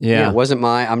 Yeah, it wasn't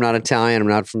I'm not Italian. I'm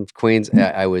not from Queens.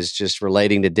 I was just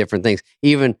relating to different things,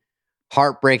 even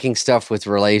heartbreaking stuff with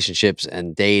relationships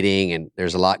and dating. And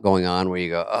there's a lot going on where you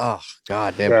go, oh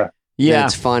God, yeah,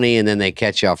 it's funny, and then they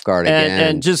catch you off guard again.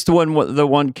 And just the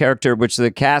one character, which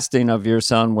the casting of your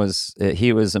son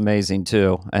he was amazing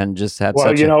too, and just had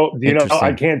such. Well,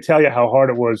 I can't tell you how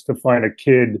hard it was to find a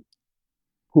kid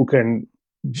who can.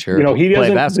 Sure. He doesn't.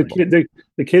 Play basketball.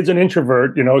 The kid's an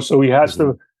introvert, so he has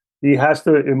to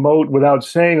emote without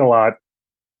saying a lot,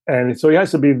 and so he has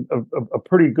to be a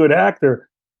pretty good actor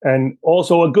and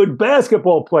also a good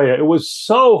basketball player. It was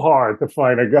so hard to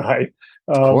find a guy.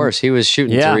 Of course, he was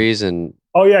shooting threes and.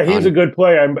 Oh yeah, he's a good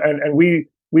player, and we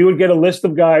would get a list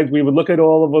of guys. We would look at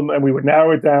all of them, and we would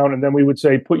narrow it down, and then we would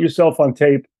say, "Put yourself on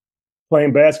tape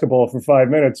playing basketball for 5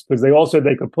 minutes," because they all said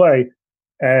they could play,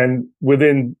 and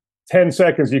within 10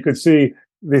 seconds, you could see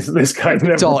this guy's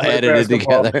never. It's all edited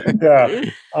basketball. Together.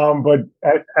 Yeah,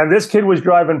 but this kid was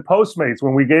driving Postmates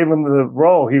when we gave him the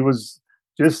role. He was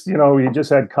just he just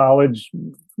had college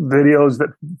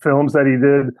films that he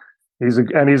did. He's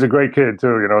a great kid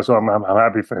too, so I'm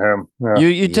happy for him. Yeah.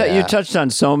 You touched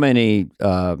on so many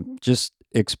just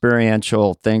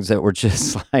experiential things that were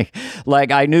just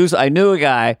like I knew a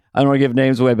guy. I don't want to give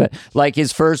names away, but like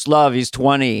his first love, he's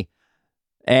 20,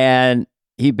 and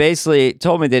he basically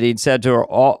told me that he'd said to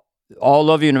her, "I'll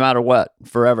love you no matter what,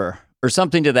 forever," or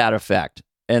something to that effect.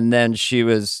 And then she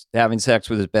was having sex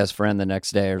with his best friend the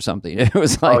next day or something. It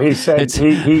was like he said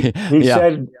he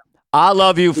said. I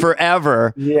love you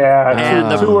forever.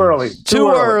 Yeah, too early. Too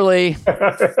early.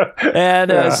 And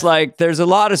it's like, there's a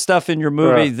lot of stuff in your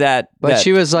movie that. But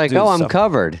she was like, I'm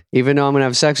covered. Even though I'm going to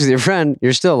have sex with your friend,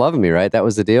 you're still loving me, right? That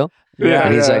was the deal? Yeah.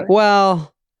 And he's like,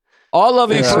 well. I'll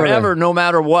love you forever, no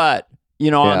matter what.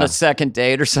 On the second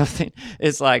date or something.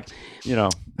 It's like,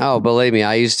 Oh, believe me,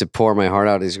 I used to pour my heart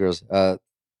out to these girls. But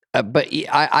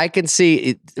I can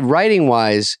see,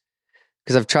 writing-wise,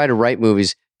 because I've tried to write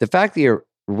movies. The fact that you're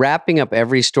wrapping up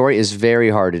every story is very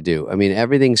hard to do. I mean,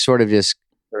 everything sort of just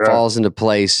falls into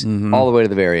place all the way to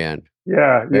the very end.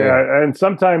 Yeah. And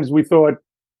sometimes we thought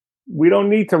we don't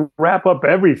need to wrap up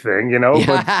everything, but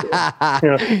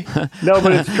no,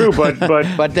 but it's true.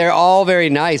 But they're all very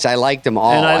nice. I liked them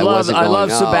all. And I love "Oh,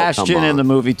 Sebastian in the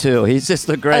movie too. He's just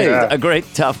a great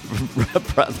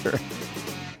tough brother.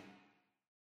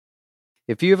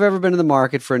 If you've ever been in the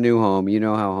market for a new home, you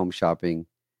know how home shopping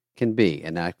can be,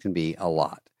 and that can be a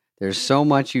lot. There's so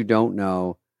much you don't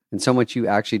know and so much you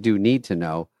actually do need to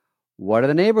know. What are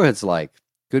the neighborhoods like?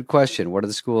 Good question. What are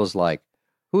the schools like?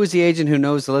 Who is the agent who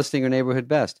knows the listing or neighborhood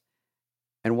best?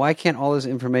 And why can't all this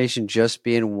information just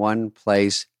be in one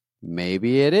place?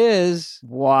 Maybe it is.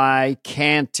 Why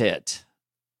can't it?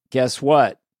 Guess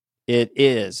what? It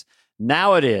is.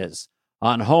 Now it is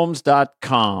on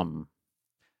homes.com.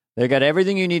 They've got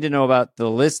everything you need to know about the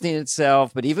listing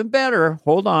itself, but even better,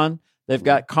 hold on, they've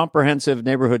got comprehensive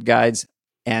neighborhood guides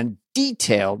and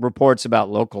detailed reports about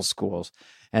local schools.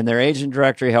 And their agent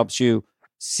directory helps you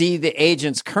see the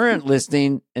agent's current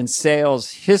listing and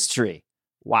sales history.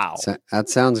 Wow. That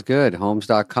sounds good.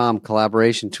 Homes.com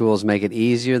collaboration tools make it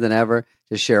easier than ever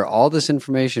to share all this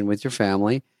information with your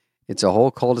family. It's a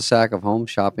whole cul-de-sac of home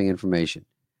shopping information,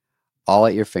 all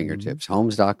at your fingertips.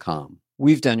 Homes.com.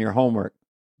 We've done your homework.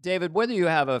 David, whether you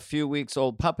have a few weeks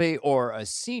old puppy or a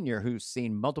senior who's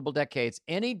seen multiple decades,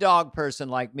 any dog person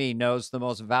like me knows the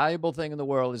most valuable thing in the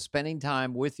world is spending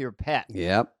time with your pet.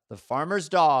 Yep. The farmer's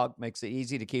dog makes it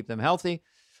easy to keep them healthy,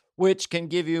 which can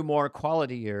give you more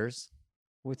quality years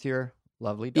with your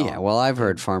lovely dog. Yeah, well, I've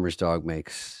heard Farmer's Dog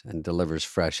makes and delivers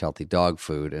fresh, healthy dog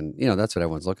food. And, that's what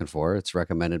everyone's looking for. It's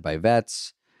recommended by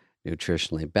vets,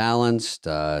 nutritionally balanced.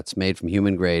 It's made from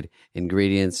human-grade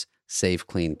ingredients. Safe,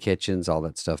 clean kitchens, all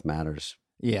that stuff matters.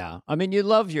 Yeah. I mean, you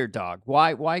love your dog.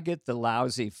 Why get the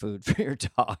lousy food for your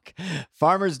dog?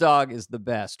 Farmer's Dog is the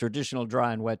best. Traditional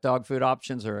dry and wet dog food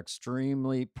options are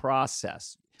extremely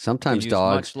processed. Sometimes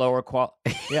dogs... much lower quality.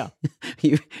 Yeah.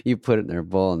 you put it in their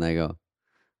bowl and they go,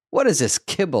 "What is this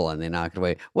kibble?" And they knock it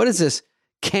away. "What is this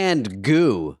canned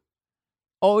goo?"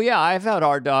 Oh, yeah. I've had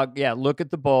our dog, look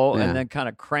at the bowl and then kind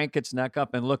of crank its neck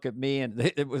up and look at me. And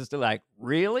it was like,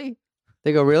 really?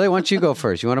 They go, "Really? Why don't you go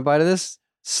first? You want a bite of this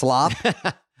slop?"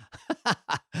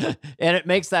 And it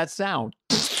makes that sound.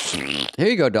 Here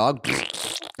you go, dog.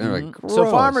 Like,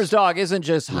 so Farmer's Dog isn't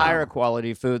just higher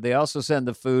quality food. They also send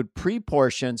the food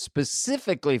pre-portioned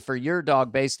specifically for your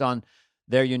dog based on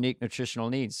their unique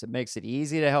nutritional needs. It makes it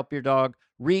easy to help your dog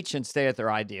reach and stay at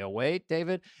their ideal weight,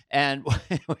 David, and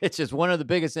which is one of the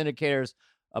biggest indicators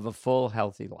of a full,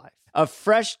 healthy life. A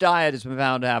fresh diet has been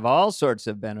found to have all sorts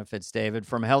of benefits, David,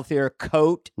 from healthier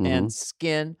coat and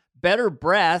skin, better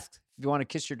breath, if you want to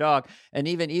kiss your dog, and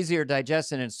even easier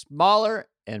digestion and smaller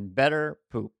and better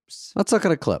poops. Let's look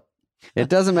at a clip. It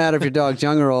doesn't matter if your dog's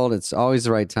young or old. It's always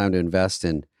the right time to invest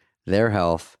in their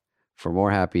health for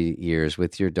more happy years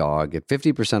with your dog. Get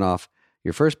 50% off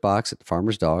your first box at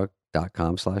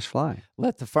farmersdog.com/fly.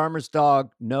 Let the farmer's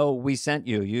dog know we sent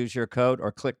you. Use your code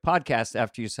or click podcast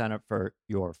after you sign up for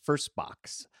your first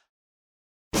box.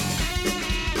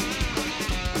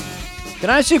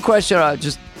 Can I ask you a question?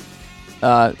 Just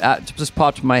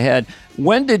popped in my head.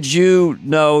 When did you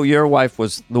know your wife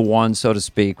was the one, so to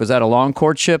speak? Was that a long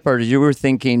courtship, or you were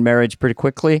thinking marriage pretty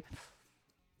quickly?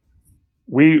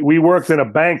 We worked in a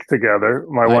bank together,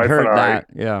 my wife and I. That.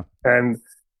 Yeah. And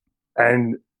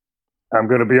I'm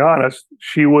going to be honest,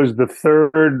 she was the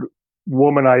third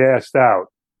woman I asked out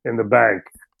in the bank.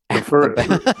 The first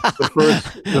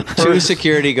two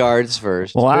security guards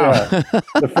first. Wow. Yeah,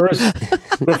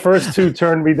 the first two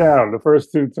turned me down.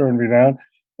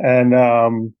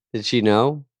 And did she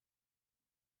know?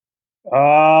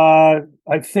 I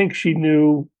think she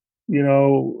knew,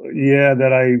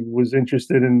 that I was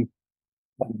interested in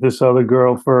this other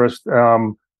girl first.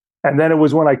 And then it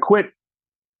was when I quit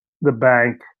the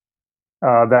bank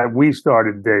that we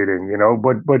started dating,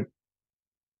 but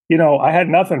I had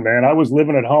nothing, man. I was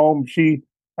living at home.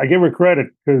 I give her credit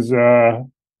because I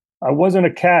wasn't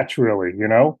a catch really,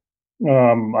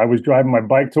 I was driving my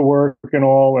bike to work and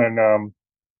all, and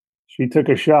she took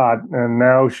a shot, and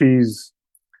now she's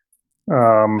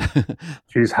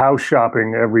house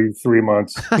shopping every 3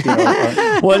 months.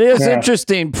 What is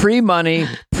interesting, pre-money,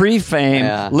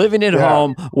 pre-fame, living at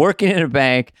home, working in a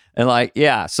bank, and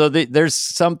so there's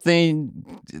some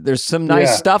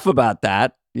nice stuff about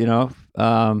that,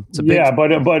 It's a big...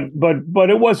 but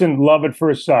it wasn't love at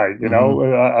first sight,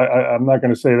 I'm not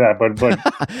going to say that, but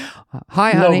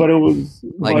hi, honey. No, but it was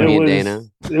like me and Dana.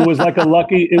 It was like a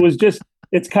lucky. It was just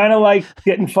it's kind of like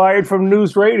getting fired from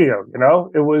news radio. You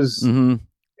know, it was. Mm-hmm.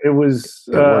 It was.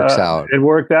 It works out. It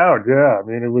worked out. Yeah, I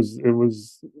mean, it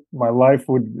was. My life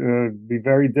would be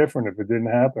very different if it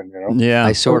didn't happen. You know. Yeah,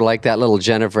 I sort of like that little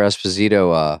Jennifer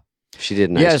Esposito. She did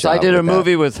a nice yes, job I did a with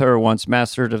movie with her once,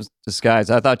 Master of Disguise.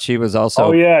 I thought she was also.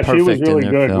 Oh yeah, she was perfect in really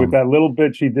their good film. with that little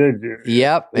bit she did.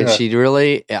 Yep, and Yeah. she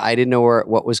really. I didn't know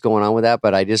what was going on with that,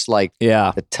 but I just like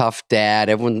Yeah, the tough dad.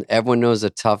 Everyone knows a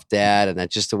tough dad, and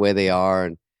that's just the way they are.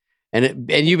 And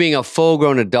you being a full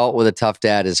grown adult with a tough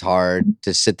dad is hard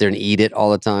to sit there and eat it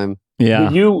all the time. yeah.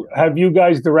 Have you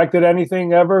guys directed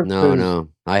anything ever? No,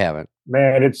 I haven't.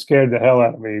 Man, it scared the hell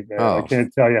out of me. Man. I Oh.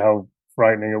 can't tell you how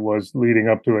frightening it was leading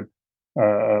up to it.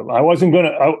 I wasn't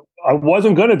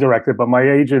gonna direct it, but my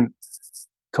agent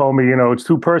told me, it's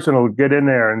too personal. Get in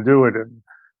there and do it.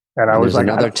 And I was There's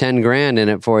like, another 10 grand in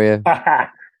it for you.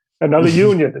 another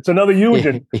union. It's another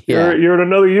union. Yeah. You're in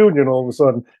another union all of a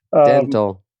sudden.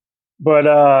 Dental. But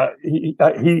I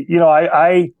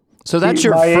So that's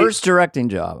your first directing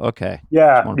job. Okay.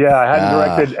 Yeah. I hadn't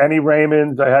directed any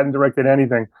Raymonds. I hadn't directed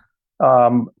anything.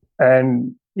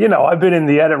 And I've been in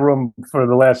the edit room for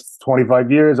the last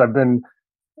 25 years. I've been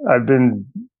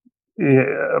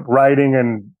writing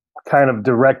and kind of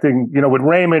directing. With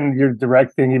Raymond, you're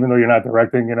directing, even though you're not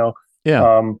directing.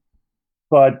 Yeah.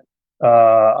 But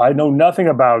I know nothing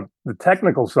about the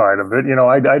technical side of it.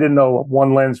 I didn't know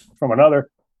one lens from another.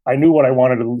 I knew what I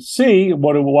wanted to see,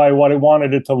 what I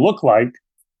wanted it to look like.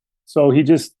 So he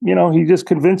just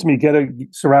convinced me,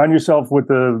 surround yourself with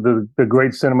the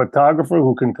great cinematographer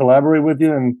who can collaborate with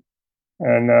you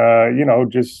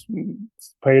and just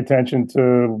pay attention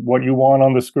to what you want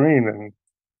on the screen. And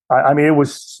I mean, it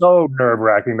was so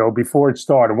nerve-wracking though before it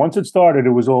started. Once it started,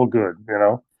 it was all good,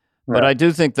 But I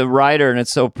do think the writer, and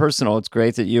it's so personal, it's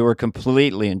great that you were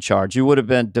completely in charge. You would have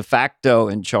been de facto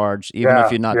in charge, even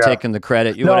if you're not taking the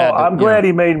credit. I'm glad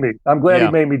he made me. I'm glad he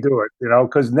made me do it,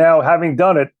 because now having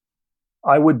done it,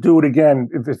 I would do it again.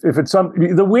 If it's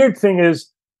something, the weird thing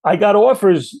is I got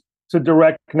offers to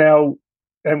direct now,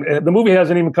 and the movie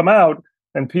hasn't even come out,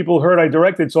 and people heard I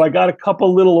directed. So I got a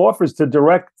couple little offers to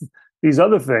direct these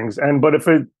other things. But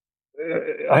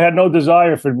I had no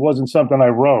desire if it wasn't something I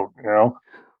wrote,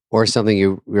 Or something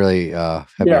you really have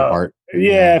your heart.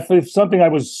 Yeah, if something I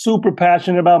was super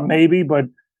passionate about, maybe, but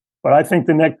I think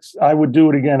I would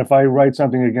do it again. If I write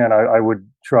something again, I would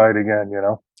try it again,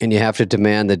 And you have to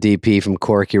demand the DP from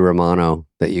Corky Romano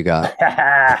that you got.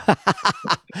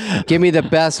 Give me the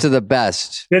best of the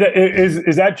best.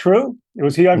 Is that true?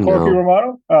 Was he on Corky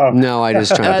Romano? Oh. No, I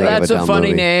just trying to think that's of a funny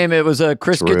movie. name. It was a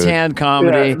Chris Kattan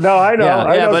comedy. Yeah. No, I know.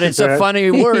 I know but it's a funny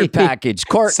word package.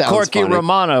 Sounds Corky funny.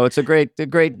 Romano. It's a great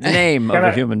name of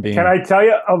a human being. Can I tell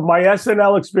you of my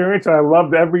SNL experience? I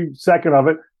loved every second of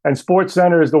it. And Sports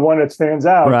Center is the one that stands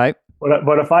out. Right.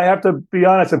 But if I have to be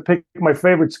honest and pick my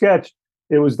favorite sketch,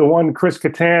 it was the one Chris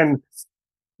Kattan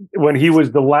when he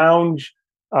was the lounge.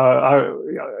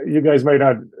 You guys may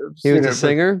not. He was the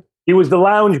singer. He was the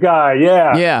lounge guy.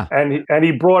 Yeah. Yeah. And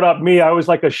he brought up me. I was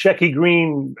like a Shecky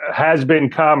Green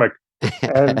has-been comic,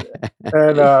 and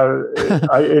it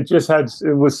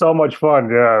was so much fun.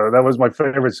 Yeah, that was my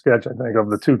favorite sketch. I think of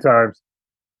the two times.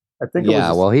 I think.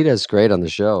 Well, he does great on the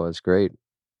show. It's great.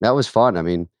 That was fun. I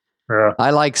mean. Yeah. I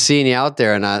like seeing you out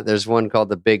there, and there's one called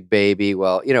The Big Baby.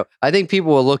 Well, I think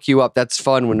people will look you up. That's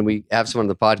fun when we have someone on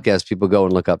the podcast. People go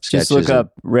and look up sketches. Just look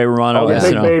up Ray Romano. The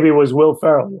Big Baby was Will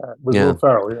Ferrell. Yeah, Will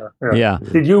Ferrell. Yeah.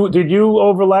 Did you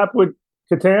overlap with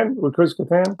Kattan, with Chris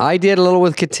Kattan? I did a little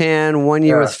with Kattan, 1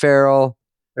 year with Ferrell,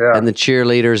 and the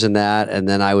cheerleaders and that, and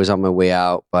then I was on my way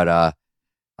out. But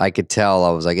I could tell,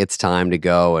 I was like, it's time to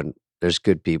go, and there's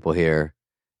good people here.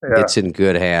 Yeah. It's in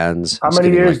good hands. How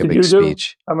many years did you do?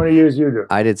 How many years you do?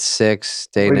 I did 6.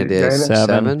 Dana did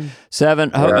 7.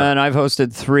 7. And I've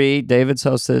hosted 3. David's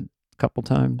hosted a couple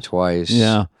times. Twice.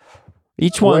 Yeah.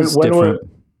 Each one's different.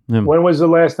 When was the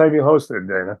last time you hosted,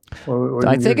 Dana?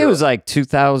 I think it was like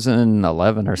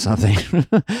 2011 or something.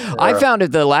 I found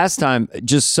it the last time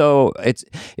just so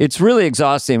it's really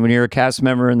exhausting when you're a cast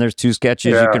member and there's 2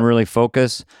 sketches. You can really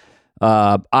focus.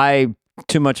 I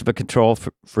too much of a control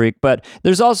freak, but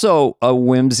there's also a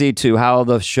whimsy to how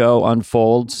the show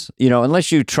unfolds,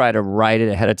 unless you try to write it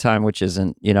ahead of time, which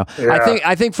isn't,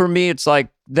 I think for me, it's like,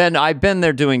 then I've been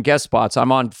there doing guest spots.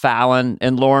 I'm on Fallon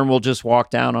and Lauren will just walk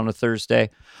down on a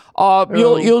Thursday.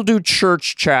 You'll do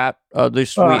church chat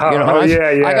this week.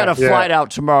 I got a flight out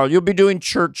tomorrow. You'll be doing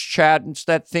church chat. It's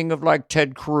that thing of like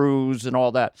Ted Cruz and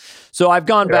all that. So I've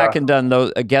gone back and done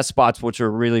those guest spots, which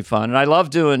are really fun. And I love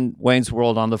doing Wayne's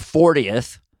World on the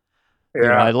 40th.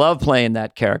 Yeah. I love playing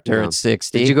that character at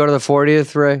 60. Did you go to the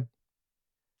 40th, Ray?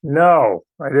 No,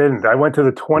 I didn't. I went to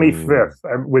the 25th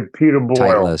with Peter Tight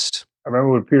Boyle. list. I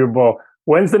remember with Peter Boyle.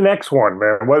 When's the next one,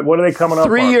 man? What are they coming up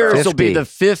 3 on? years man? will be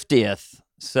 50. the 50th.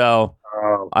 So,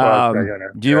 Oh, fuck, I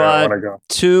do you I want wanna go.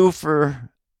 2 for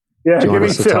Yeah, Do you give want me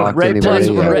us to two. talk to Ray plus,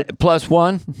 anybody? Ray plus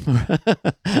 1?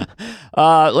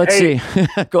 Let's Hey. see.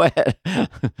 Go ahead.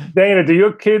 Dana, do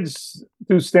your kids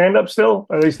do stand-up still?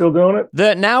 Are they still doing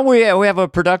it? Now we have a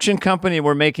production company.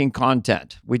 We're making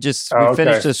content. We Oh,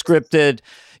 finished okay. a scripted.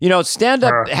 Stand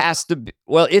up Huh. has to be.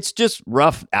 Well, it's just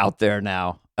rough out there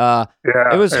now. Yeah,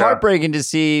 It was yeah. heartbreaking to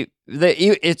see that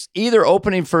it's either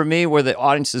opening for me where the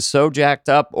audience is so jacked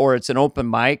up, or it's an open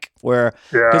mic where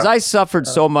because I suffered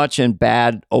so much in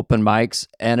bad open mics,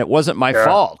 and it wasn't my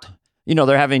fault.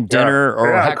 They're having dinner or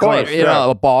Yeah, of heckling, course,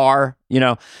 a bar.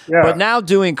 Yeah. But now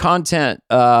doing content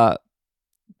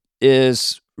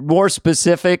is more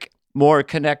specific, more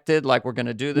connected. Like we're going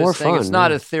to do this More thing. fun, It's not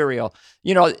yeah. ethereal.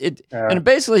 Yeah. And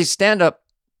basically stand up.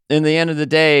 In the end of the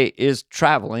day, is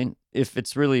traveling. If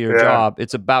it's really your Yeah. job,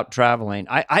 it's about traveling.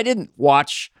 I didn't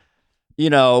watch,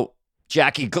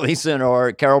 Jackie Gleason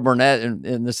or Carol Burnett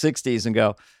in the '60s and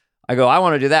I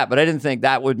want to do that, but I didn't think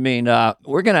that would mean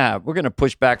we're gonna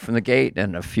push back from the gate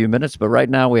in a few minutes. But right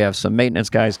now we have some maintenance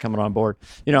guys coming on board.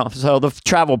 So the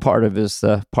travel part of it is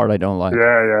the part I don't like.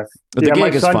 Yeah. But the Yeah, my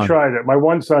gig is son fun. tried it. My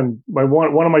one son,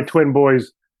 one of my twin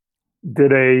boys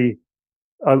did a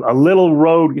little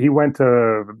road. He went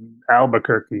to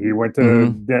Albuquerque. He went to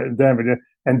Mm-hmm. Denver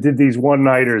and did these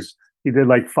one-nighters. He did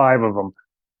like 5 of them,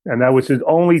 and that was his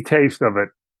only taste of it.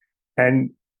 And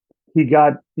he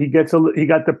got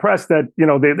depressed that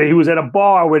he was at a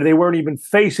bar where they weren't even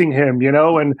facing him,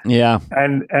 and Yeah.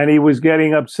 and he was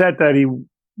getting upset that he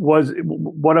was.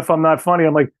 What if I'm not funny?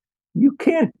 I'm like, you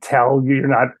can't tell you're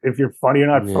not if you're funny or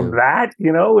not from that.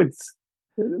 It's.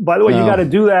 By the way, you got to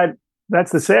do that.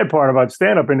 That's the sad part about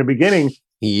stand-up. In the beginning,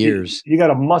 Years. you got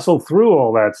to muscle through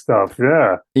all that stuff.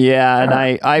 Yeah. Yeah, and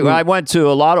I went to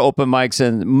a lot of open mics,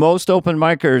 and most open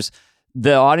micers,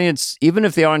 the audience, even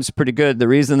if the audience is pretty good, the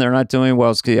reason they're not doing well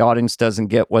is because the audience doesn't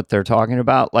get what they're talking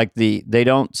about. Like they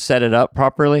don't set it up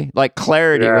properly. Like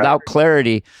clarity, without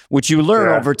clarity, which you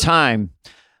learn over time.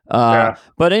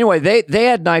 But anyway, they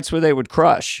had nights where they would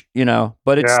crush,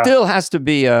 but it still has to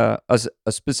be a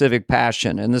specific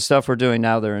passion. And the stuff we're doing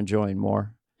now, they're enjoying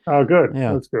more. Oh, good.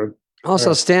 Yeah. That's good.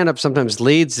 Also, stand-up sometimes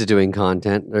leads to doing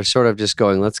content. They're sort of just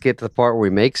going, let's get to the part where we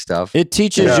make stuff. It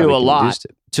teaches you a lot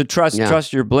to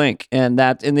trust your blink. And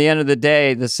that in the end of the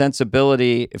day, the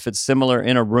sensibility, if it's similar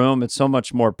in a room, it's so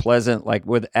much more pleasant. Like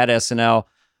at SNL,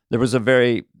 there was a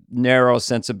very narrow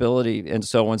sensibility. And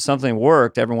so when something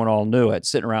worked, everyone all knew it,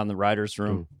 sitting around the writer's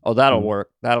room. Oh, that'll work.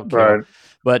 That'll kill. Right.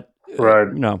 But,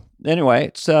 anyway,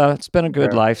 it's been a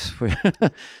good life.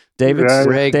 David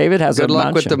has good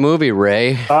luck with the movie,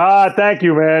 Ray. Thank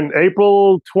you, man.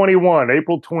 April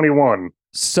 21.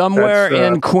 Somewhere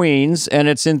in Queens, and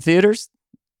it's in theaters?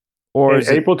 Or is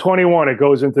April 21, it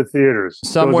goes into theaters.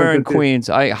 Somewhere in Queens.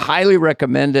 I highly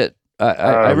recommend it.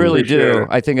 I really do. It.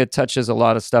 I think it touches a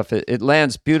lot of stuff. It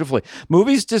lands beautifully.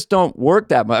 Movies just don't work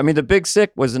that much. I mean, The Big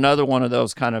Sick was another one of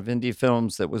those kind of indie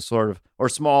films that was sort of, or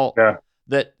small,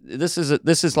 that this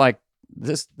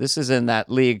is in that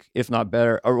league, if not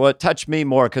better, or what touched me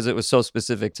more because it was so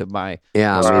specific to my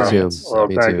experience. Well,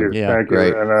 me thank too. you. Yeah, thank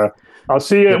great. you. And I'll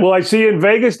see you. Will I see you in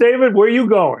Vegas, David? Where are you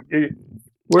going?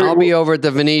 I'll be over at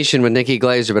the Venetian with Nikki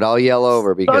Glazer, but I'll yell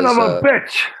over because son of a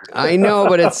bitch. I know,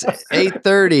 but it's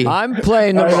 8:30. I'm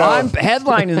playing I'm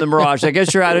headlining the Mirage. I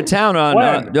guess you're out of town on.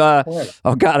 When?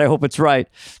 Oh God, I hope it's right.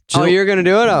 You're going to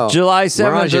do it? Oh, July 7th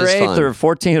Mirage or is 8th fun. or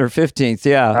 14th or 15th.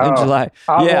 Yeah, in July.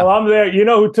 Well, I'm there. You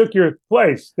know who took your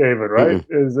place, David? Right?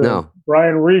 Is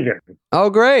Brian Regan. Oh,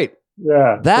 great.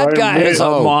 Yeah, that guy is a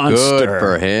monster. Good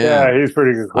for him. Yeah, he's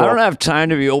pretty good. I don't have time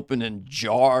to be opening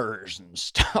jars and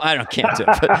stuff. Can't do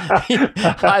it.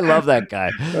 But I love that guy.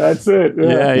 That's it.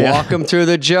 Yeah. Walk him through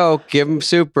the joke. Give him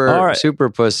super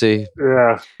pussy.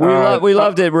 Yeah. We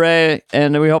loved it, Ray,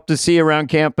 and we hope to see you around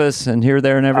campus and here,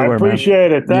 there, and everywhere. I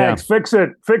appreciate it. Thanks. Yeah.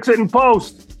 Fix it in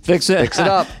post. Fix it. Fix it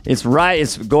up. It's right.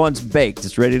 It's baked.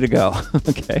 It's ready to go.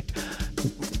 Okay.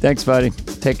 Thanks, buddy.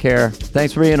 Take care.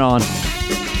 Thanks for being on.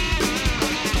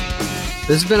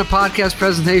 This has been a podcast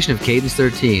presentation of Cadence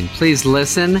 13. Please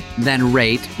listen, then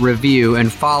rate, review, and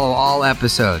follow all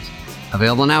episodes.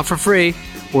 Available now for free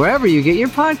wherever you get your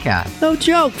podcast. No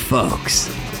joke, folks.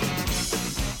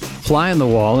 Fly on the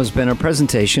Wall has been a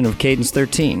presentation of Cadence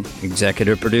 13.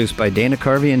 Executive produced by Dana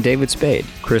Carvey and David Spade,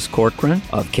 Chris Corcoran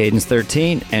of Cadence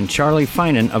 13, and Charlie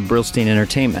Finan of Brillstein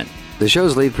Entertainment. The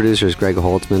show's lead producer is Greg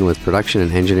Holtzman with production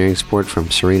and engineering support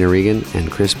from Serena Regan and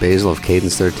Chris Basil of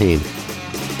Cadence 13.